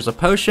Slam triggers a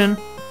potion,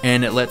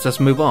 and it lets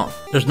us move on.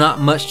 There's not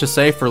much to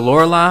say for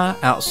Lorelei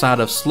outside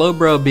of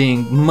Slowbro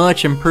being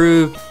much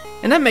improved,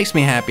 and that makes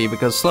me happy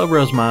because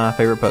Slowbro's my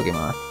favorite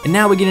Pokemon. And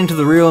now we get into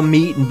the real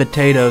meat and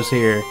potatoes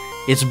here.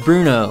 It's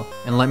Bruno,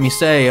 and let me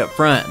say up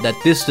front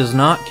that this does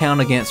not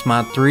count against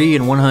my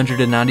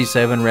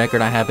 3-197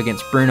 record I have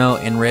against Bruno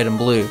in Red and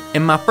Blue.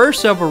 In my first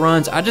several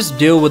runs, I just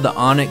deal with the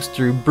Onix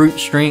through brute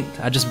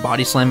strength. I just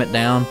body slam it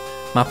down.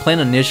 My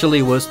plan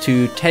initially was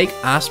to take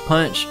Ice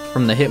Punch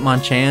from the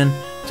Hitmonchan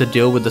to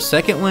deal with the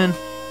second one,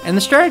 and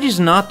the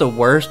strategy's not the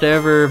worst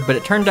ever, but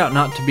it turned out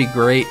not to be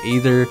great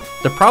either.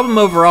 The problem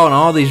overall in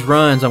all these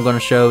runs I'm going to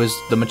show is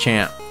the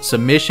Machamp.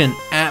 Submission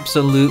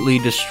absolutely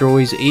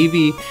destroys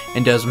Eevee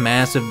and does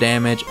massive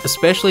damage,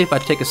 especially if I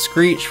take a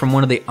Screech from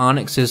one of the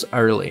Onixes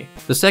early.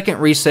 The second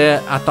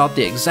reset, I thought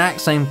the exact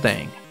same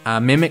thing. I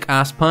mimic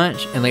Ice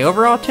Punch, and the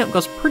overall attempt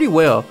goes pretty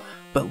well,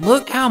 but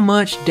look how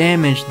much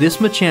damage this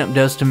Machamp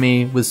does to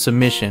me with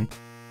Submission.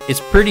 It's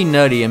pretty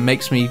nutty and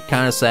makes me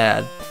kinda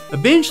sad.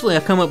 Eventually I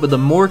come up with a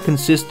more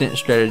consistent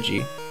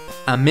strategy.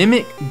 I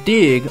mimic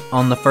Dig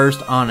on the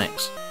first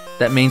Onyx.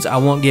 That means I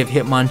won't give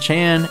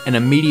Hitmonchan an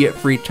immediate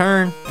free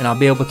turn, and I'll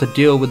be able to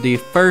deal with the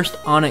first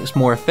Onyx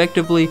more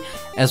effectively,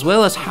 as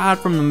well as hide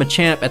from the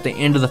Machamp at the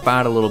end of the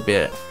fight a little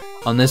bit.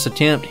 On this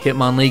attempt,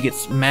 Hitmonlee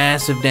gets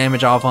massive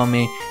damage off on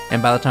me,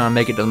 and by the time I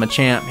make it to the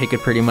Machamp, he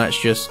could pretty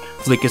much just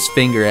flick his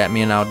finger at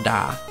me and I'll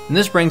die. And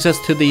this brings us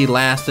to the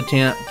last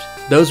attempt.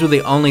 Those were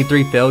the only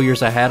 3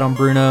 failures I had on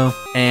Bruno,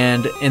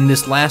 and in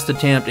this last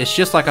attempt, it's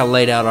just like I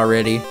laid out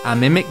already. I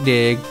mimic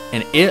Dig,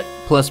 and it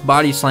plus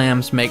Body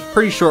Slams make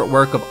pretty short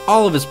work of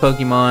all of his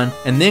Pokemon,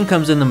 and then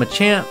comes in the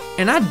Machamp,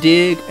 and I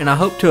Dig, and I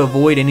hope to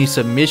avoid any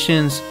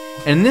submissions,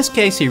 and in this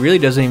case, he really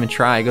doesn't even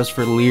try. He goes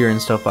for Leer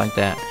and stuff like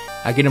that.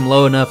 I get him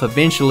low enough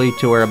eventually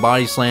to where a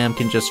Body Slam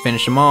can just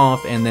finish him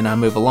off, and then I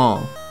move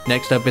along.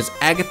 Next up is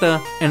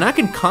Agatha, and I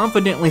can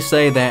confidently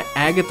say that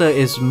Agatha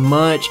is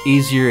much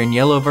easier in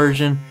yellow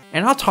version,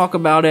 and I'll talk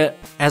about it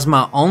as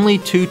my only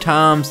 2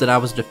 times that I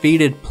was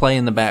defeated play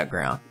in the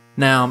background.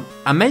 Now,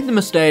 I made the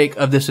mistake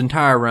of this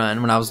entire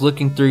run when I was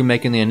looking through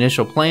making the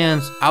initial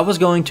plans. I was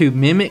going to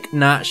mimic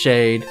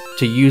Nightshade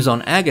to use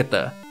on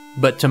Agatha,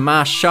 but to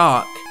my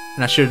shock,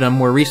 and I should have done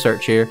more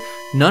research here,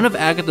 none of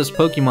Agatha's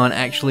Pokemon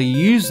actually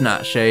use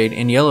Nightshade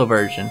in yellow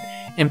version.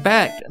 In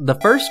fact, the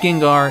first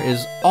Gengar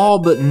is all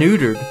but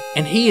neutered,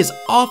 and he is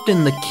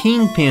often the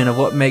kingpin of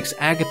what makes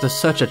Agatha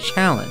such a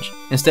challenge.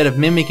 Instead of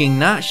mimicking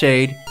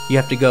Nightshade, you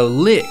have to go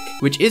Lick,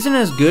 which isn't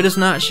as good as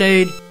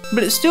Nightshade,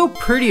 but it's still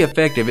pretty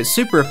effective. It's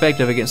super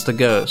effective against the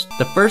Ghost.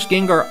 The first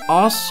Gengar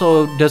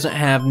also doesn't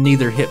have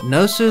neither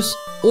Hypnosis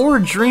or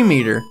Dream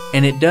Eater,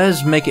 and it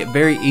does make it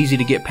very easy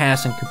to get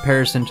past in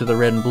comparison to the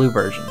red and blue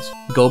versions.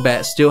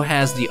 Golbat still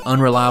has the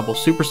unreliable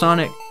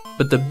Supersonic,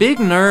 but the big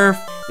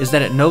nerf is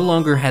that it no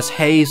longer has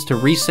Haze to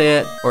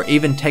reset or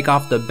even take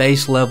off the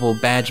base level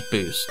badge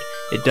boost.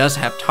 It does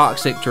have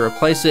Toxic to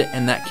replace it,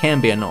 and that can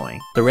be annoying.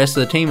 The rest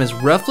of the team is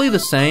roughly the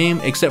same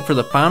except for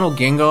the final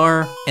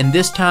Gengar, and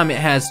this time it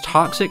has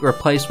Toxic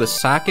replaced with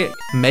Psychic,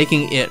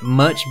 making it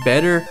much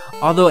better,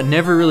 although it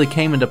never really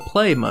came into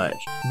play much.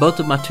 Both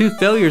of my 2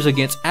 failures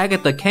against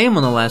Agatha came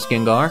on the last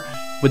Gengar,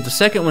 with the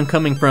second one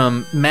coming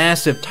from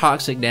massive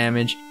toxic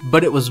damage,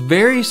 but it was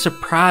very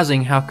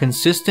surprising how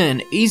consistent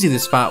and easy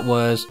this fight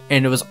was,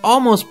 and it was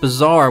almost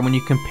bizarre when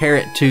you compare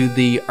it to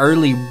the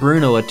early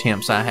Bruno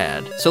attempts I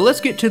had. So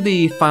let's get to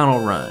the final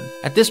run.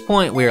 At this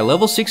point we are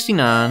level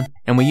 69,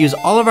 and we use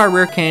all of our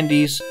rare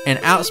candies, and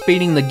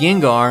outspeeding the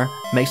Gengar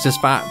makes this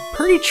fight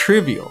pretty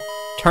trivial.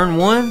 Turn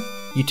 1,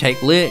 you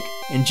take Lick,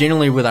 and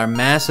generally with our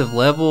massive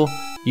level,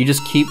 you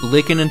just keep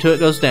licking until it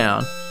goes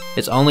down.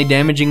 Its only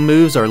damaging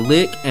moves are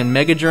Lick and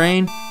Mega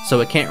Drain,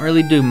 so it can't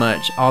really do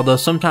much, although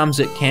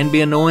sometimes it can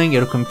be annoying.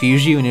 It'll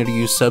confuse you and it'll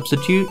use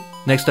Substitute.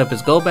 Next up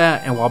is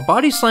Golbat, and while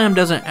Body Slam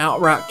doesn't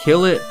outright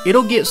kill it,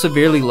 it'll get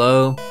severely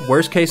low.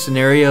 Worst case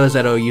scenario is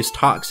that it'll use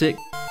Toxic,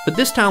 but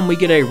this time we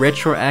get a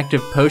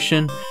retroactive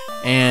potion,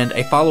 and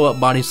a follow-up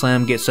Body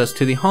Slam gets us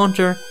to the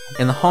Haunter,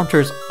 and the Haunter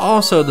is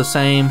also the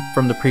same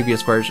from the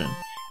previous version.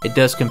 It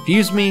does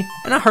confuse me,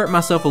 and I hurt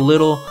myself a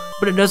little,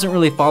 but it doesn't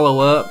really follow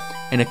up,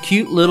 and a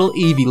cute little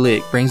Eevee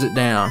lick brings it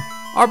down.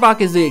 Arbok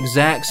is the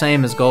exact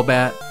same as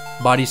Golbat.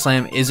 Body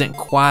Slam isn't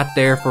quite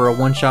there for a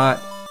one-shot,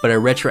 but a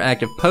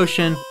retroactive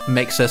potion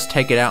makes us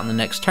take it out in the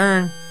next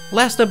turn.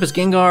 Last up is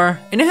Gengar,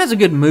 and it has a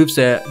good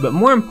moveset, but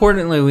more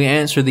importantly we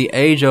answer the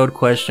age-old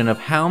question of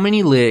how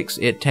many licks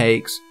it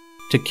takes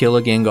to kill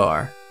a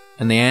Gengar.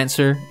 And the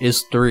answer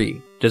is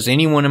 3. Does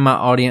anyone in my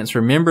audience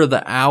remember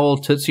the Owl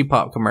Tootsie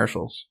Pop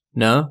commercials?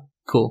 No?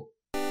 Cool.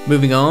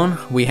 Moving on,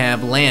 we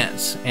have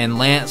Lance, and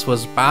Lance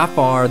was by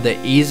far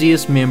the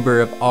easiest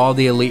member of all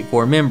the Elite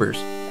Four members.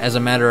 As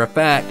a matter of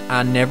fact,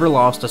 I never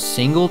lost a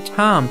single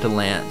time to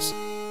Lance.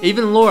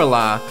 Even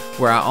Lorelei,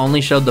 where I only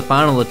showed the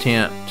final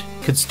attempt,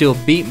 could still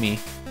beat me,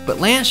 but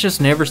Lance just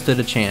never stood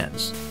a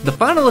chance. The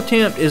final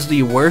attempt is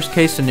the worst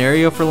case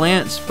scenario for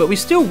Lance, but we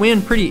still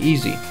win pretty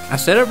easy. I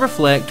set up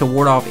Reflect to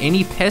ward off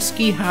any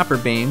pesky Hyper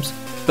Beams,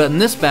 but in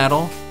this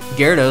battle,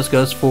 Gyarados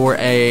goes for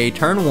a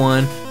turn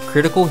 1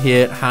 critical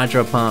hit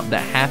Hydro Pump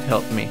that half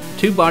helped me.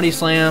 2 Body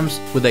Slams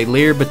with a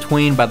Leer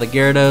between by the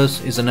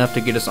Gyarados is enough to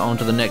get us on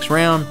to the next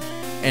round.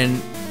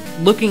 And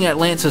looking at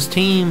Lance's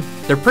team,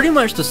 they're pretty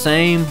much the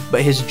same,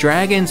 but his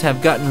Dragons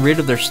have gotten rid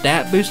of their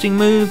stat boosting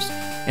moves,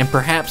 and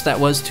perhaps that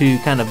was to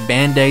kind of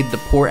band-aid the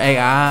poor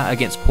AI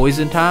against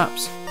poison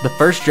types. The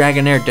first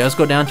Dragonair does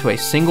go down to a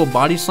single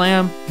Body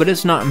Slam, but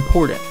it's not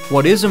important.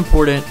 What is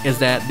important is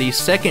that the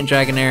second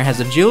Dragonair has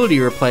Agility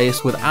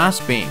replaced with Ice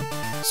Beam.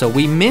 So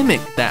we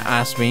mimic that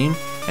Ice Beam,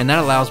 and that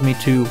allows me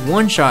to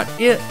one-shot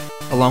it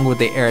along with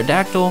the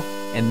Aerodactyl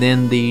and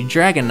then the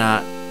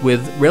Dragonite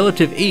with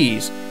relative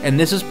ease. And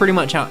this is pretty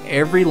much how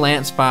every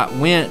Lance fight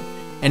went,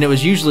 and it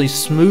was usually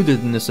smoother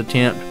than this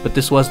attempt, but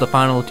this was the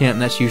final attempt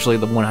and that's usually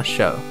the one I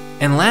show.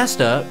 And last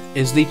up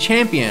is the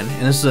Champion,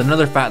 and this is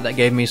another fight that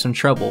gave me some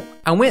trouble.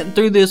 I went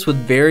through this with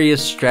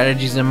various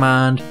strategies in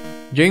mind.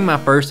 During my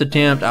first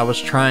attempt I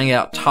was trying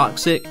out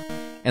Toxic,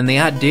 and the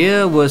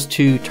idea was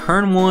to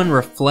turn 1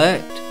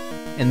 Reflect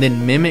and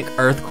then mimic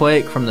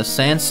Earthquake from the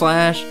Sand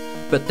Slash,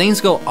 but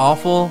things go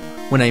awful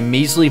when a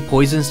measly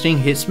poison sting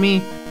hits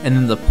me and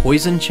then the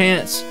poison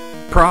chance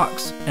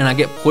procs and I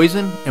get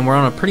poisoned, and we're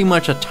on pretty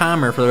much a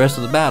timer for the rest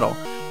of the battle.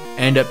 I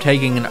end up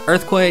taking an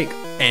earthquake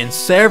and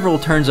several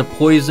turns of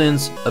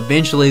poisons.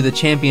 Eventually the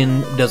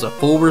champion does a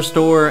full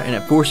restore and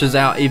it forces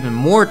out even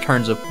more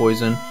turns of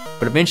poison,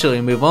 but eventually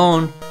we move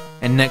on.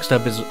 And next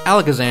up is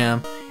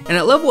Alakazam, and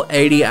at level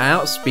 80 I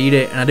outspeed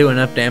it and I do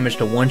enough damage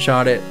to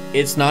one-shot it.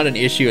 It's not an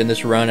issue in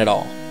this run at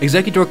all.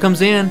 Executor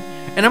comes in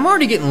and I'm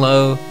already getting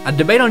low. I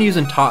debate on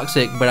using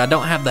Toxic, but I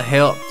don't have the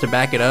health to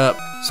back it up,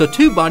 so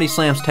 2 body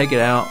slams take it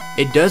out.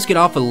 It does get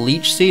off a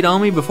leech seed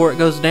on me before it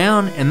goes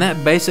down, and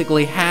that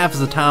basically halves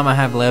the time I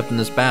have left in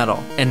this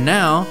battle. And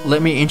now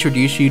let me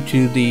introduce you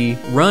to the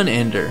run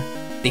ender,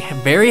 the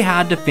very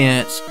high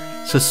defense,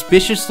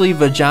 suspiciously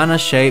vagina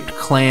shaped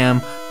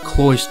clam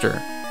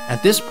Cloyster.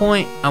 At this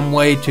point, I'm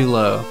way too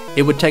low.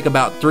 It would take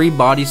about 3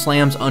 body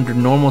slams under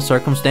normal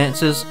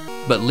circumstances,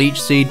 but Leech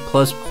Seed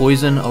plus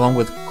Poison along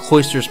with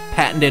Cloyster's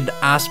patented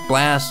Ice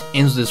Blast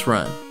ends this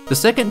run. The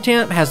second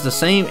attempt has the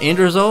same end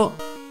result,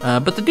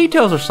 but the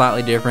details are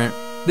slightly different.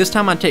 This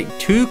time I take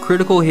 2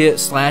 critical hit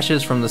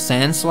slashes from the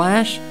Sand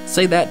Slash.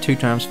 Say that 2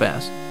 times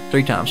fast.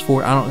 3 times,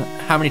 4, I don't know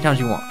how many times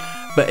you want.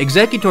 But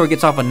Executor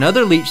gets off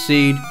another Leech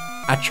Seed.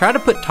 I try to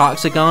put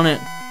Toxic on it,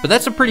 but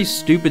that's a pretty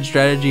stupid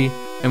strategy.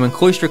 And when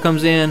Cloyster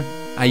comes in,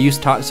 I use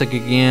Toxic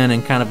again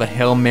in kind of a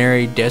Hail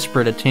Mary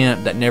desperate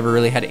attempt that never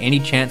really had any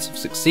chance of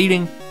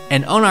succeeding.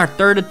 And on our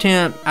third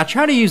attempt, I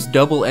try to use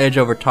Double Edge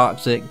over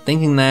Toxic,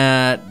 thinking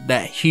that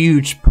that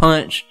huge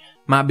punch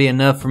might be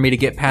enough for me to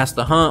get past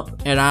the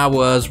hump, and I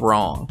was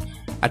wrong.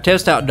 I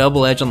test out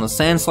Double Edge on the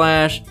Sand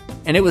Slash,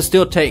 and it would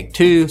still take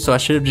 2, so I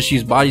should have just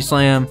used Body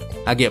Slam.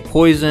 I get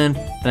poisoned,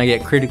 and I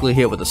get critically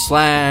hit with a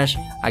Slash.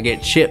 I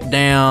get chipped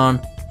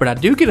down, but I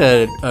do get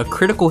a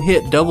critical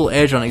hit Double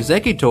Edge on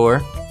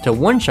Executor to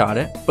one-shot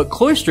it, but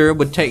Cloyster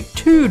would take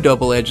 2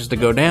 Double Edges to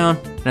go down,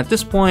 and at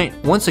this point,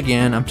 once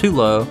again, I'm too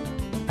low.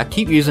 I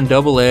keep using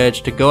Double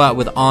Edge to go out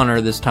with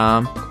honor this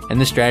time, and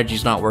this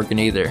strategy's not working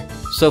either.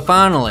 So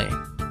finally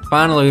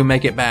we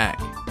make it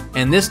back,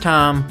 and this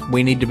time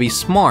we need to be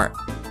smart.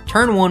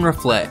 Turn 1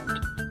 Reflect.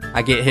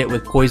 I get hit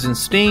with Poison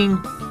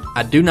Sting.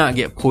 I do not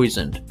get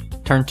poisoned.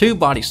 Turn 2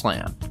 Body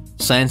Slam.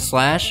 Sand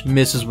Slash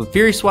misses with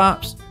Fury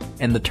Swipes,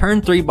 and the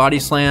turn 3 Body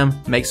Slam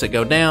makes it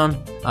go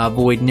down. I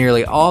avoid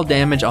nearly all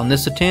damage on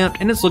this attempt,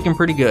 and it's looking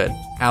pretty good.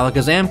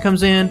 Alakazam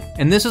comes in,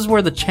 and this is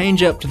where the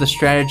change up to the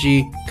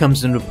strategy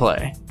comes into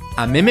play.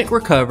 I mimic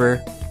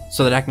Recover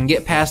so that I can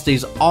get past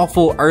these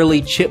awful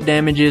early chip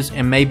damages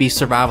and maybe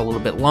survive a little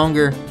bit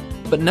longer,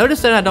 but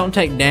notice that I don't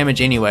take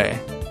damage anyway.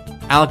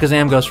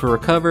 Alakazam goes for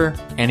Recover,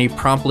 and he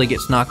promptly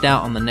gets knocked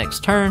out on the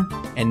next turn,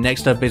 and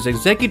next up is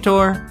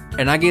Executor,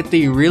 and I get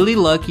the really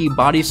lucky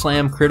Body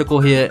Slam critical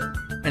hit,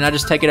 and I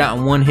just take it out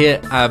in 1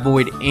 hit. I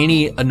avoid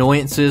any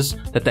annoyances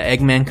that the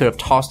Eggman could have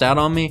tossed out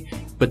on me,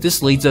 but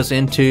this leads us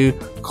into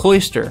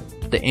Cloyster,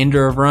 the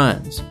ender of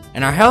runs.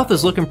 And our health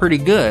is looking pretty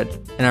good,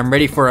 and I'm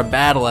ready for a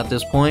battle at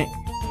this point.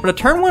 But a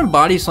turn 1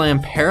 Body Slam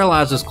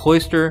paralyzes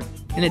Cloyster,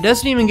 and it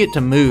doesn't even get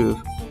to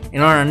move.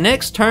 And on our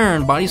next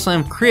turn, Body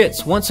Slam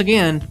crits once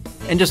again,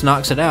 and just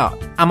knocks it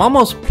out. I'm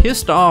almost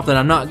pissed off that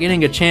I'm not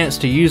getting a chance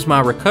to use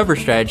my Recover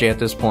strategy at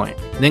this point.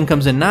 Then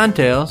comes in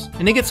Ninetales,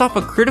 and it gets off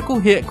a critical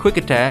hit Quick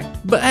Attack.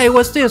 But hey,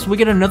 what's this? We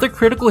get another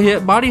critical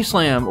hit Body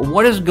Slam.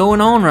 What is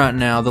going on right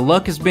now? The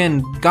luck has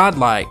been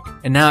godlike.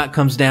 And now it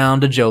comes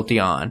down to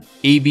Jolteon,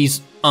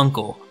 Eevee's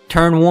uncle.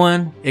 Turn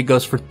 1, it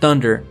goes for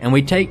Thunder, and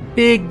we take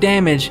big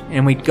damage,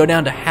 and we go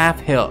down to half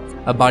health.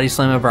 A Body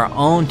Slam of our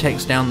own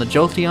takes down the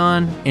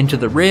Jolteon into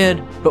the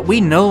red, but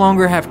we no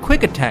longer have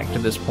Quick Attack to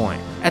this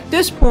point. At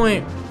this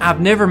point,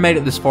 I've never made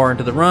it this far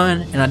into the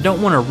run, and I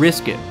don't want to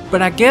risk it.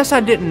 But I guess I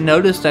didn't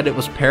notice that it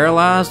was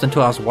paralyzed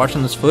until I was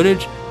watching this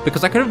footage,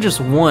 because I could have just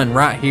won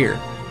right here.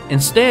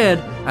 Instead,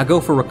 I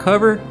go for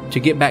Recover to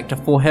get back to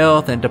full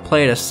health and to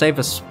play it as safe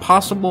as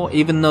possible,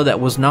 even though that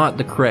was not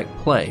the correct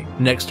play.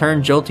 Next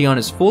turn, Jolteon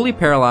is fully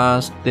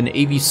paralyzed, then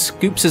Eevee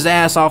scoops his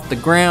ass off the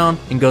ground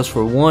and goes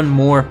for one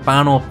more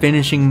final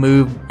finishing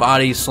move,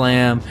 Body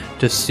Slam,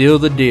 to seal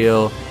the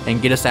deal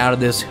and get us out of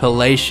this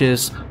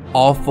hellacious,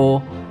 awful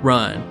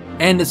run.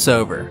 And it's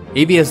over.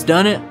 Eevee has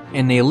done it,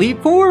 and the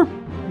Elite Four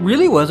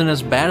really wasn't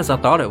as bad as I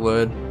thought it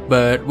would.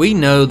 But we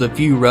know the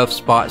few rough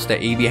spots that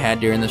Eevee had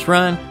during this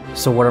run,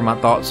 so what are my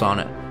thoughts on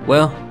it?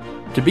 Well,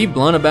 to be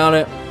blunt about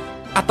it,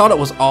 I thought it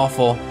was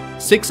awful.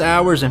 6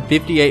 hours and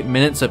 58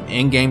 minutes of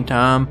in-game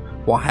time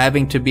while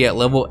having to be at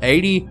level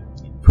 80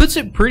 puts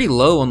it pretty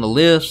low on the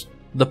list.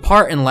 The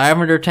part in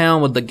Lavender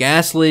Town with the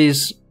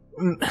Ghastlies,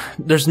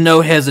 there's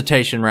no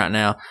hesitation right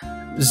now.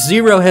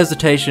 Zero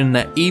hesitation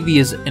that Eevee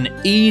is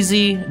an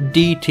easy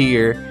D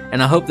tier,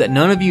 and I hope that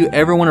none of you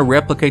ever want to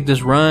replicate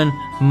this run,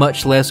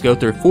 much less go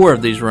through 4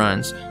 of these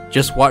runs.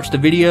 Just watch the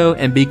video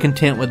and be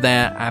content with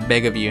that, I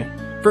beg of you.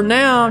 For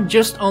now,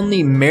 just on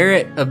the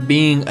merit of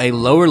being a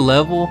lower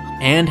level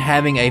and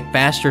having a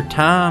faster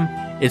time,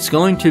 it's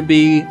going to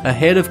be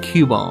ahead of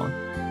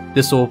Cubone.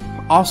 This will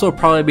also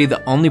probably be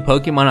the only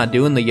Pokemon I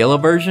do in the yellow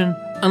version,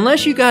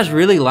 unless you guys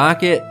really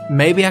like it,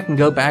 maybe I can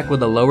go back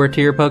with a lower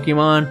tier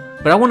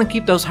Pokemon, but I want to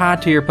keep those high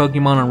tier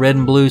Pokemon on Red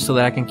and Blue so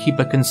that I can keep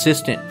a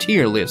consistent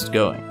tier list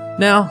going.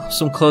 Now,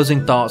 some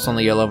closing thoughts on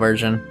the yellow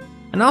version.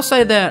 And I'll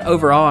say that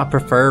overall I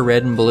prefer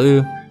Red and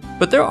Blue,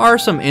 but there are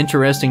some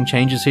interesting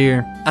changes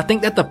here. I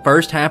think that the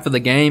first half of the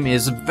game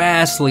is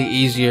vastly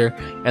easier,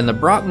 and the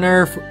Brock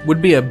nerf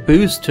would be a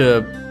boost to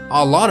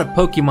a lot of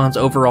Pokemon's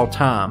overall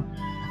time.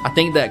 I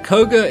think that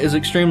Koga is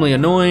extremely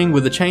annoying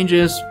with the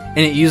changes, and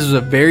it uses a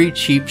very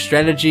cheap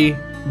strategy.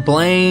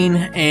 Blaine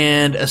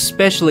and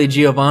especially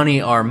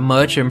Giovanni are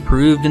much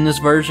improved in this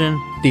version.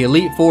 The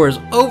Elite Fours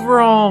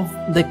overall,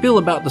 they feel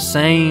about the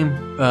same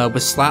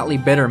with slightly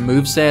better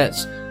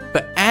movesets,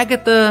 but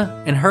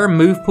Agatha and her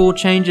move pool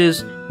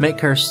changes make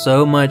her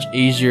so much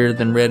easier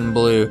than Red and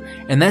Blue,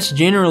 and that's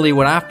generally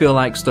what I feel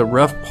like is the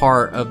rough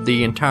part of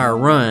the entire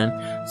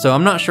run, so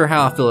I'm not sure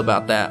how I feel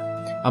about that.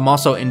 I'm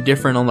also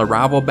indifferent on the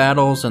rival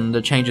battles and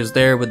the changes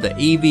there with the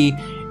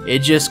Eevee. It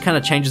just kind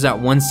of changes out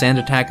one sand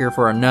attacker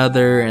for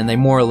another, and they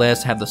more or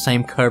less have the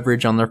same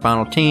coverage on their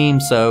final team,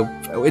 so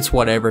it's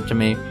whatever to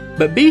me.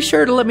 But be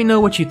sure to let me know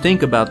what you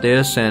think about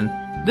this, and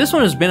this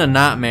one has been a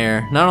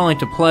nightmare, not only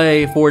to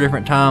play 4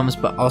 different times,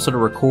 but also to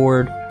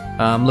record.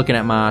 I'm looking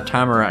at my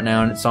timer right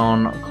now, and it's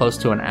on close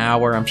to an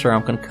hour. I'm sure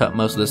I'm going to cut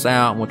most of this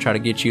out, and we'll try to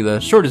get you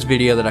the shortest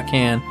video that I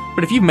can.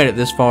 But if you've made it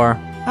this far,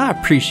 I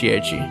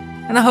appreciate you.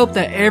 And I hope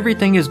that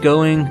everything is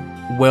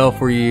going well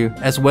for you,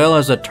 as well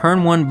as a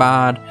turn 1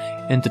 bide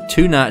into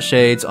 2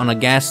 Nightshades on a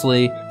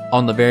Ghastly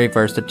on the very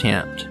first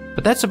attempt.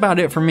 But that's about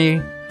it for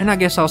me, and I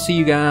guess I'll see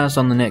you guys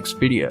on the next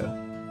video.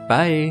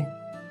 Bye!